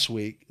last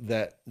week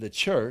that the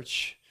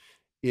church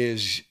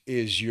is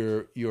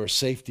your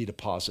safety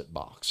deposit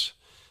box.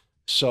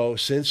 So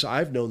since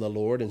I've known the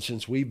Lord and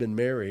since we've been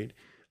married,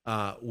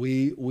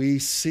 we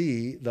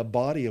see the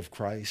body of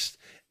Christ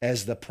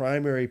as the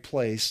primary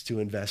place to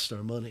invest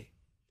our money.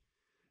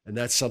 And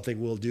that's something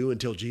we'll do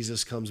until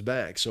Jesus comes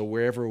back. So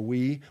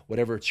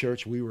whatever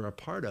church we were a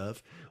part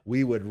of,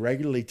 we would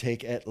regularly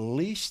take at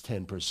least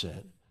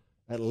 10%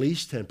 at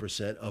least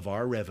 10% of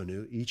our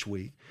revenue each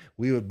week.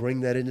 We would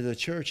bring that into the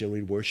church and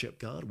we'd worship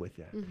God with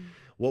that. Mm-hmm.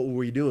 What were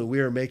we doing? We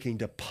are making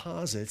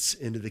deposits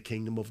into the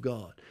kingdom of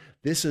God.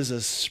 This is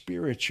a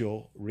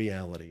spiritual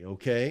reality,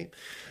 okay?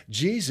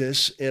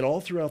 Jesus, and all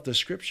throughout the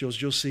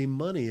scriptures, you'll see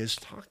money is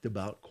talked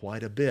about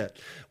quite a bit.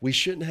 We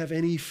shouldn't have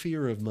any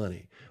fear of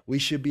money. We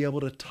should be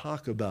able to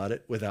talk about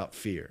it without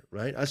fear,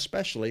 right?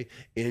 Especially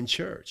in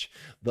church.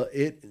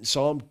 Proverbs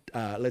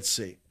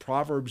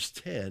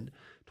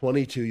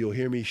 10:22, you'll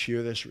hear me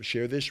share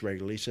this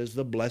regularly, says,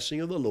 the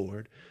blessing of the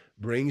Lord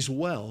brings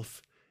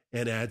wealth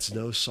and adds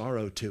no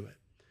sorrow to it.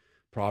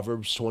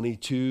 Proverbs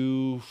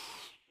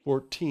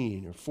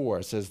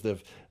 22:4 says the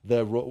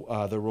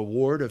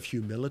reward of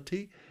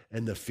humility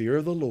and the fear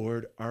of the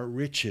Lord are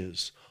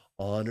riches,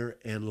 honor,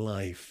 and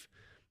life.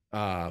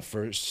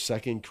 For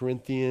 2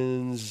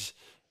 Corinthians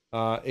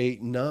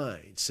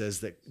 8:9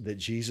 says that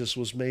Jesus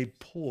was made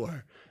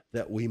poor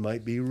that we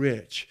might be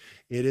rich.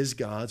 It is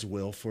God's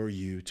will for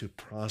you to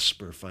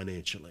prosper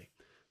financially.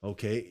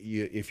 Okay,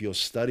 if you'll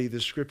study the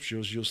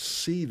scriptures, you'll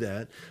see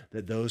that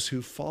those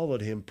who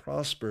followed him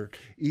prospered.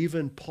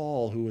 Even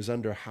Paul, who was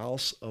under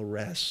house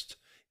arrest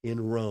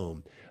in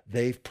Rome,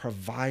 they've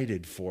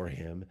provided for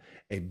him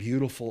a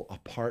beautiful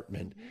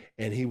apartment,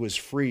 and he was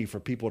free for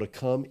people to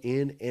come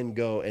in and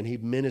go, and he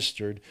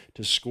ministered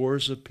to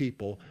scores of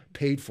people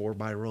paid for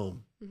by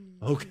Rome.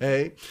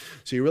 Okay?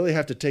 So you really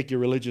have to take your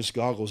religious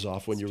goggles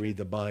off when you read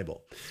the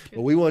Bible.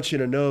 But we want you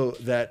to know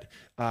that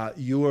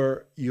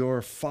your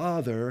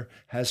Father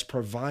has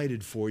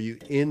provided for you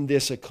in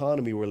this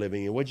economy we're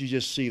living in. What did you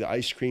just see? The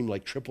ice cream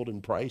like tripled in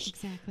price?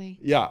 Exactly.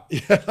 Yeah.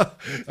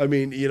 I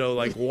mean,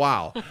 like,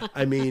 wow.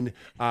 I mean.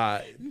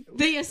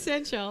 The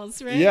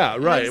essentials, right? Yeah,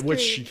 right.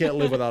 Which you can't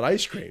live without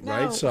ice cream, no.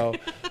 Right? So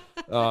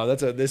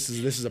this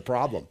is a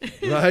problem,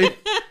 right?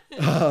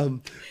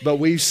 But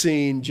we've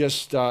seen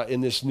just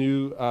in this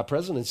new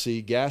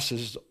presidency, gas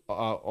is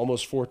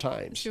almost 4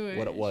 times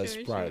what it was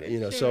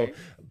prior. So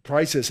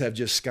prices have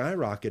just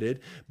skyrocketed,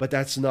 but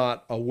that's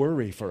not a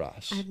worry for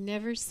us. I've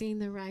never seen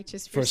the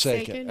righteous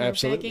forsaken or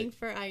begging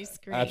for ice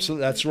cream.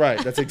 Absolutely, that's right.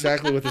 That's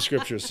exactly what the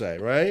scriptures say,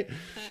 right?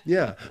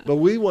 Yeah, but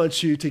we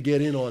want you to get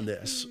in on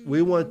this.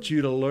 We want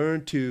you to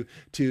learn to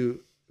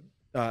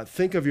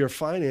think of your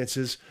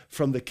finances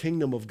from the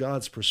kingdom of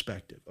God's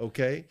perspective,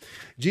 okay?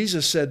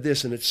 Jesus said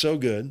this, and it's so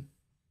good,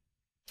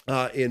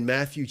 in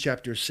Matthew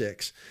chapter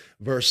 6,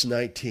 verse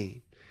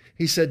 19.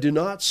 He said, do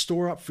not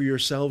store up for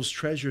yourselves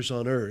treasures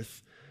on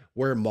earth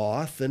where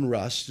moth and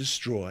rust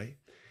destroy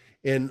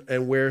and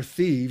where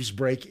thieves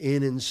break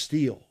in and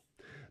steal.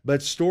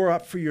 But store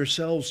up for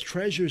yourselves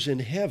treasures in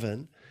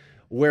heaven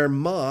where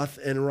moth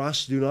and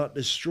rust do not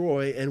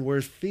destroy and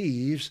where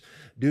thieves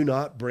do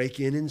not break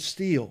in and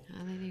steal.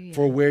 Hallelujah.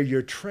 For where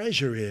your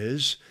treasure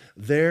is,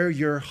 there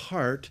your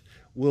heart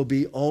will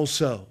be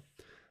also.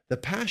 The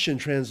Passion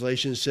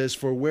Translation says,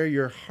 for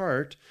your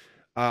heart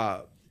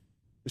will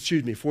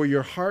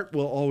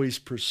always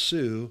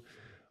pursue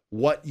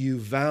what you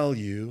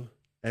value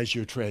as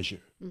your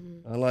treasure.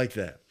 Mm-hmm. I like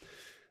that.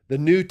 The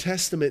New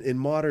Testament in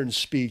modern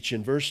speech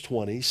in verse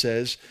 20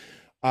 says,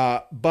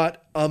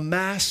 but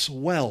amass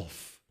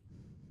wealth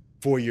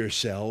for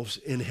yourselves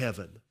in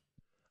heaven.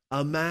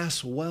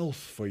 Amass wealth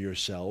for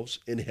yourselves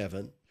in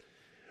heaven,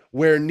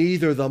 where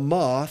neither the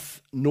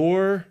moth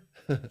nor,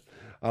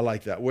 I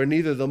like that, where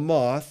neither the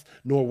moth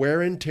nor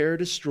wear and tear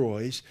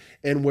destroys,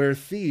 and where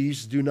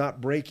thieves do not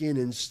break in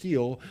and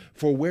steal,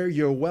 for where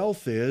your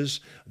wealth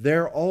is,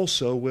 there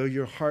also will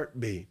your heart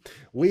be.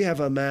 We have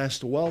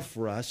amassed wealth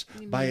for us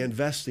by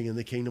investing in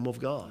the kingdom of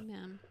God.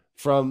 Amen.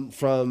 From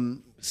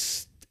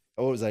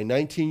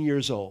 19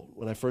 years old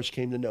when I first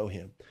came to know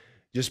him.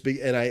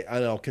 And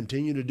I'll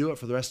continue to do it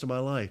for the rest of my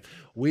life.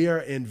 We are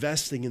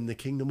investing in the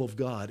kingdom of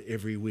God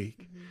every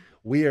week.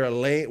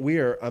 Mm-hmm. We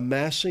are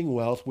amassing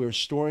wealth. We're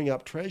storing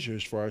up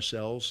treasures for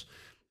ourselves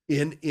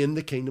in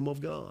the kingdom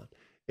of God.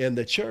 And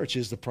the church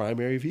is the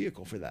primary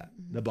vehicle for that,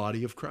 mm-hmm. the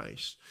body of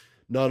Christ.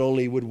 Not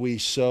only would we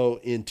sow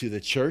into the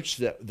church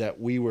that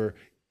we were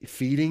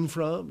feeding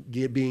from,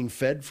 being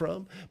fed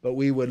from, but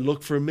we would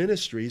look for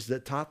ministries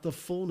that taught the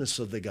fullness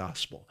of the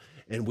gospel.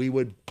 And we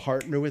would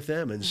partner with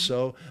them and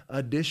sow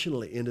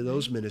additionally into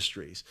those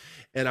ministries.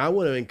 And I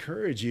want to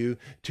encourage you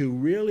to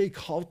really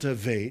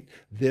cultivate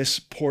this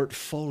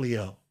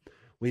portfolio.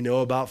 We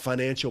know about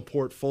financial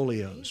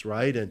portfolios,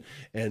 right?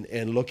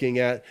 And looking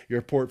at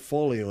your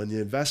portfolio and the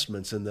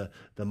investments and the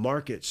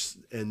markets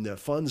and the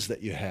funds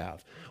that you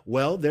have.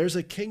 Well, there's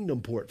a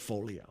kingdom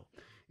portfolio.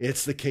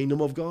 It's the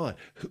kingdom of God.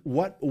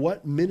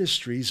 What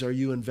ministries are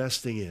you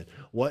investing in?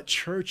 What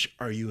church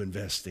are you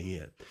investing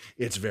in?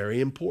 It's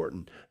very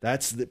important.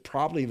 That's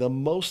probably the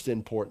most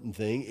important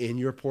thing in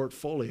your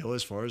portfolio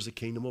as far as the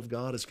kingdom of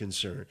God is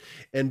concerned.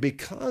 And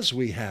because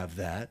we have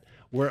that,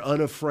 we're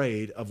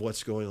unafraid of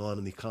what's going on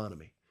in the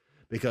economy.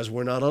 because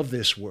we're not of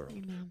this world.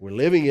 Amen. We're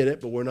living in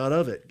it, but we're not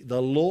of it.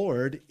 The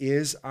Lord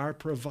is our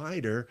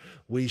provider.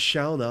 We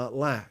shall not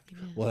lack.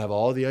 Amen. We'll have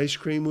all the ice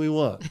cream we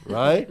want,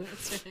 right?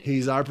 That's right.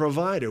 He's our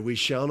provider. We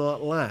shall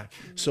not lack.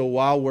 So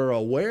while we're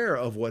aware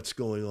of what's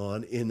going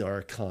on in our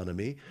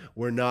economy,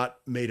 we're not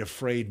made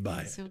afraid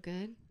by it. So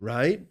good.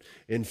 Right?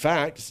 In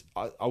fact,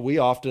 we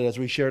often, as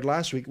we shared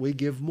last week, we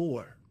give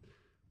more.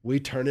 We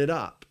turn it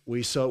up.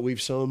 We've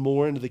sown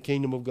more into the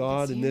kingdom of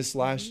God in this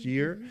last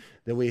year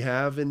than we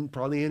have in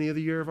probably any other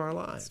year of our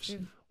lives.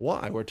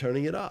 Why? We're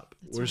turning it up.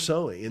 We're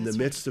sowing. In the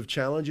midst of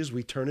challenges,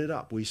 we turn it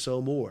up. We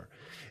sow more.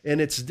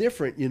 And it's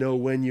different,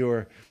 when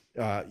you're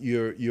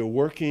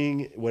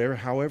working,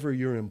 however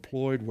you're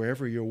employed,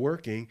 wherever you're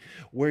working,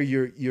 where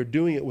you're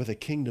doing it with a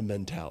kingdom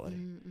mentality.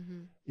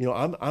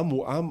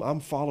 I'm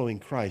following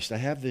Christ. I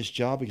have this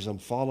job because I'm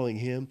following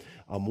him.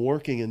 I'm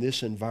working in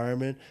this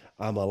environment.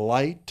 I'm a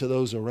light to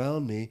those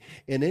around me,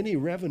 and any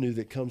revenue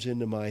that comes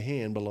into my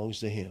hand belongs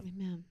to him.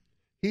 Amen.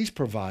 He's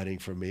providing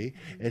for me,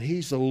 and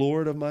he's the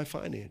Lord of my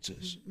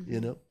finances.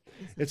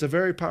 It's a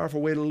very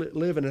powerful way to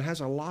live, and it has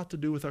a lot to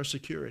do with our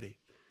security.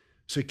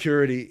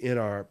 Security in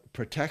our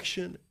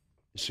protection,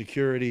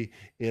 security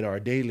in our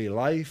daily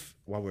life,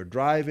 while we're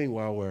driving,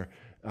 while we're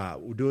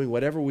doing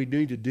whatever we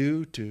need to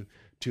do to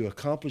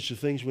accomplish the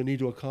things we need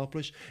to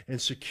accomplish,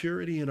 and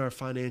security in our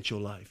financial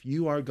life.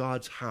 You are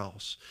God's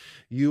house.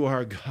 You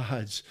are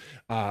God's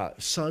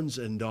sons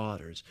and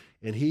daughters,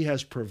 and he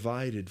has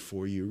provided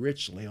for you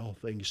richly all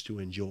things to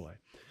enjoy.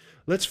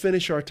 Let's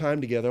finish our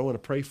time together. I want to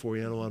pray for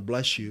you, and I want to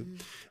bless you.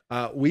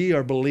 We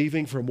are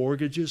believing for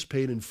mortgages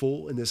paid in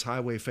full in this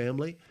Highway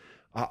family,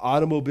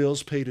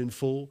 automobiles paid in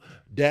full,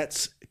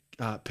 debts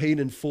paid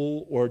in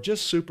full or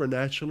just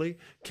supernaturally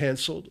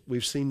canceled.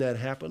 We've seen that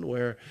happen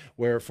where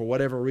for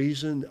whatever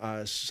reason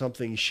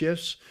something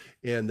shifts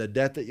and the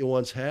debt that you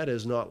once had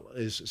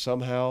is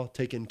somehow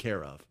taken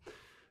care of.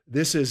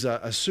 This is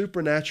a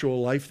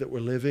supernatural life that we're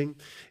living,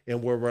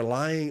 and we're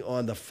relying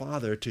on the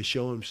Father to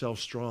show himself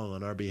strong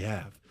on our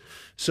behalf.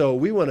 So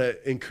we want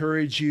to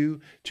encourage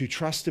you to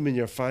trust him in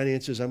your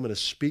finances. I'm going to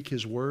speak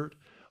his word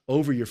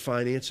over your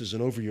finances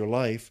and over your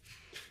life.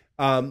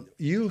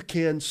 You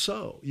can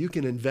sow. You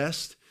can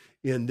invest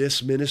in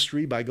this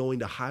ministry by going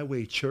to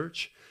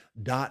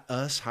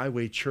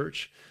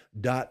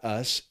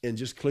highwaychurch.us, and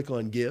just click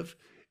on Give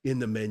in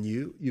the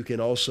menu. You can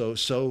also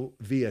sow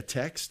via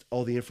text.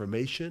 All the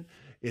information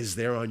is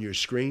there on your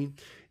screen.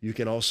 You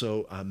can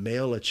also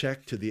mail a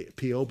check to the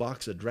P.O.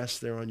 Box address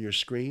there on your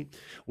screen.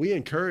 We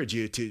encourage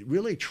you to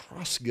really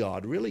trust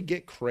God, really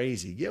get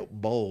crazy, get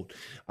bold,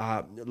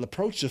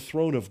 approach the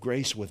throne of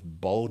grace with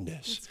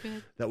boldness,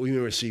 that we may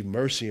receive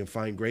mercy and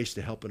find grace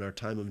to help in our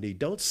time of need.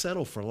 Don't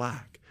settle for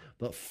lack.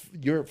 But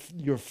your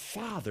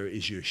Father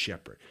is your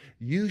shepherd.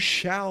 You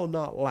shall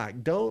not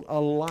lack. Don't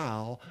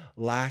allow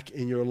lack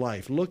in your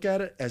life. Look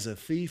at it as a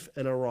thief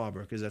and a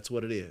robber, because that's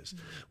what it is.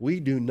 We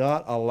do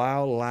not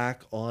allow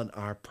lack on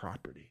our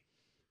property.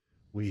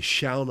 We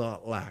shall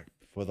not lack,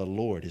 for the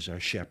Lord is our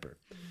shepherd.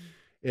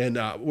 And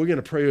we're going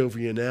to pray over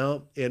you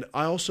now. And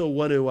I also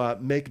want to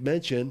make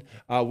mention,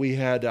 we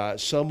had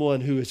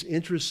someone who is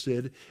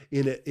interested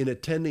in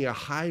attending a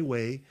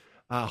Highway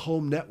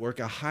home network,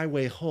 a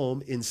Highway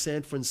home in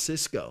San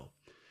Francisco.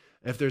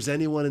 If there's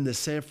anyone in the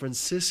San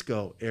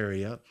Francisco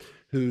area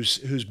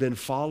who's been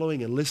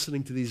following and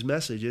listening to these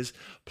messages,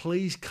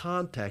 please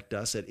contact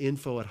us at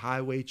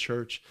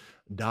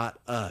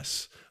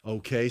info@highwaychurch.us.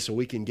 Okay, so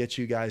we can get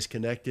you guys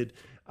connected.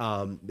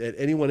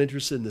 Anyone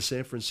interested in the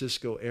San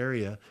Francisco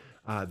area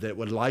that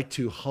would like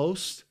to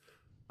host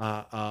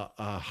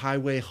a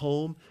Highway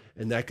home,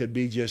 and that could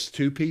be just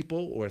 2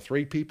 people or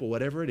 3 people,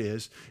 whatever it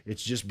is.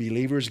 It's just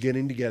believers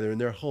getting together in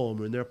their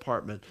home or in their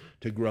apartment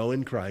to grow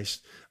in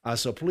Christ.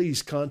 So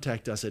please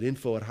contact us at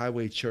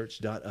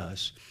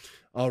info@highwaychurch.us.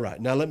 All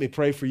right, now let me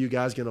pray for you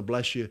guys. Going to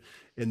bless you,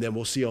 and then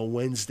we'll see you on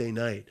Wednesday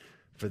night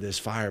for this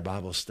fire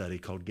Bible study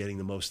called Getting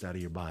the Most Out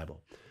of Your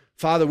Bible.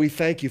 Father, we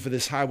thank you for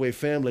this Highway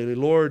family.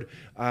 Lord,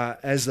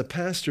 as the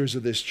pastors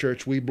of this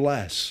church, we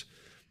bless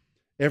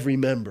every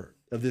member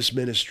of this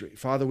ministry.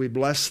 Father, we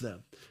bless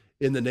them.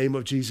 In the name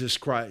of Jesus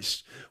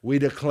Christ, we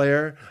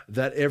declare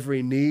that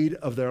every need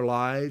of their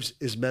lives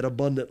is met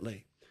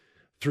abundantly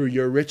through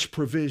your rich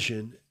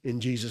provision in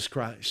Jesus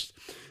Christ.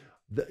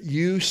 That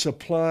you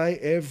supply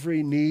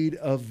every need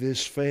of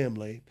this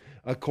family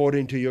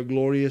according to your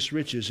glorious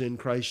riches in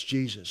Christ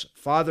Jesus.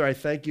 Father, I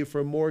thank you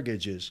for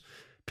mortgages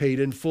paid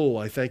in full.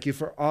 I thank you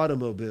for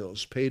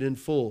automobiles paid in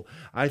full.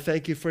 I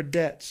thank you for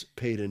debts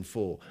paid in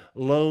full,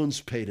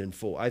 loans paid in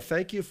full. I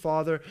thank you,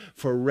 Father,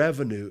 for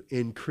revenue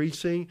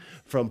increasing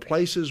from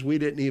places we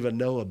didn't even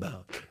know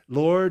about.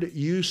 Lord,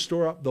 you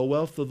store up the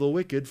wealth of the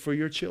wicked for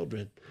your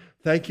children.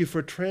 Thank you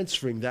for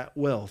transferring that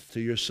wealth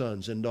to your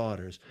sons and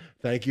daughters.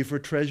 Thank you for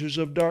treasures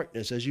of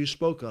darkness, as you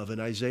spoke of in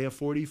Isaiah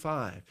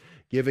 45,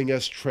 giving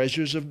us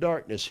treasures of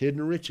darkness,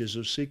 hidden riches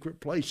of secret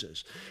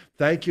places.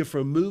 Thank you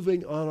for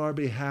moving on our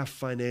behalf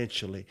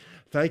financially.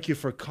 Thank you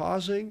for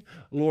causing,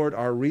 Lord,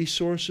 our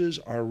resources,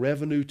 our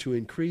revenue to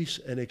increase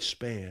and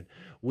expand.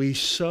 We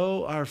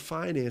sow our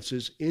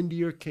finances into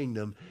your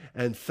kingdom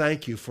and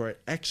thank you for an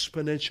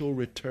exponential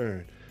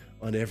return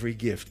on every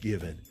gift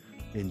given.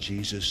 In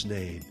Jesus'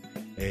 name,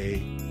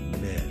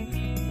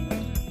 amen.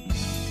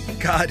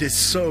 God is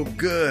so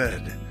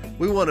good.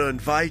 We want to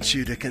invite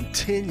you to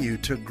continue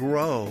to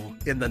grow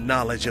in the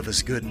knowledge of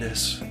His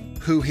goodness,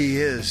 who He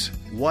is,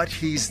 what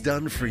He's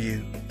done for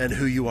you, and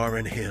who you are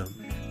in Him.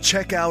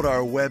 Check out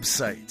our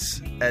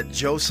websites at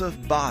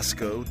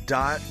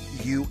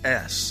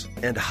josephbosco.us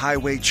and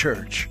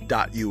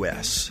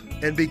highwaychurch.us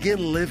and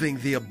begin living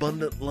the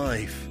abundant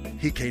life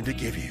He came to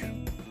give you.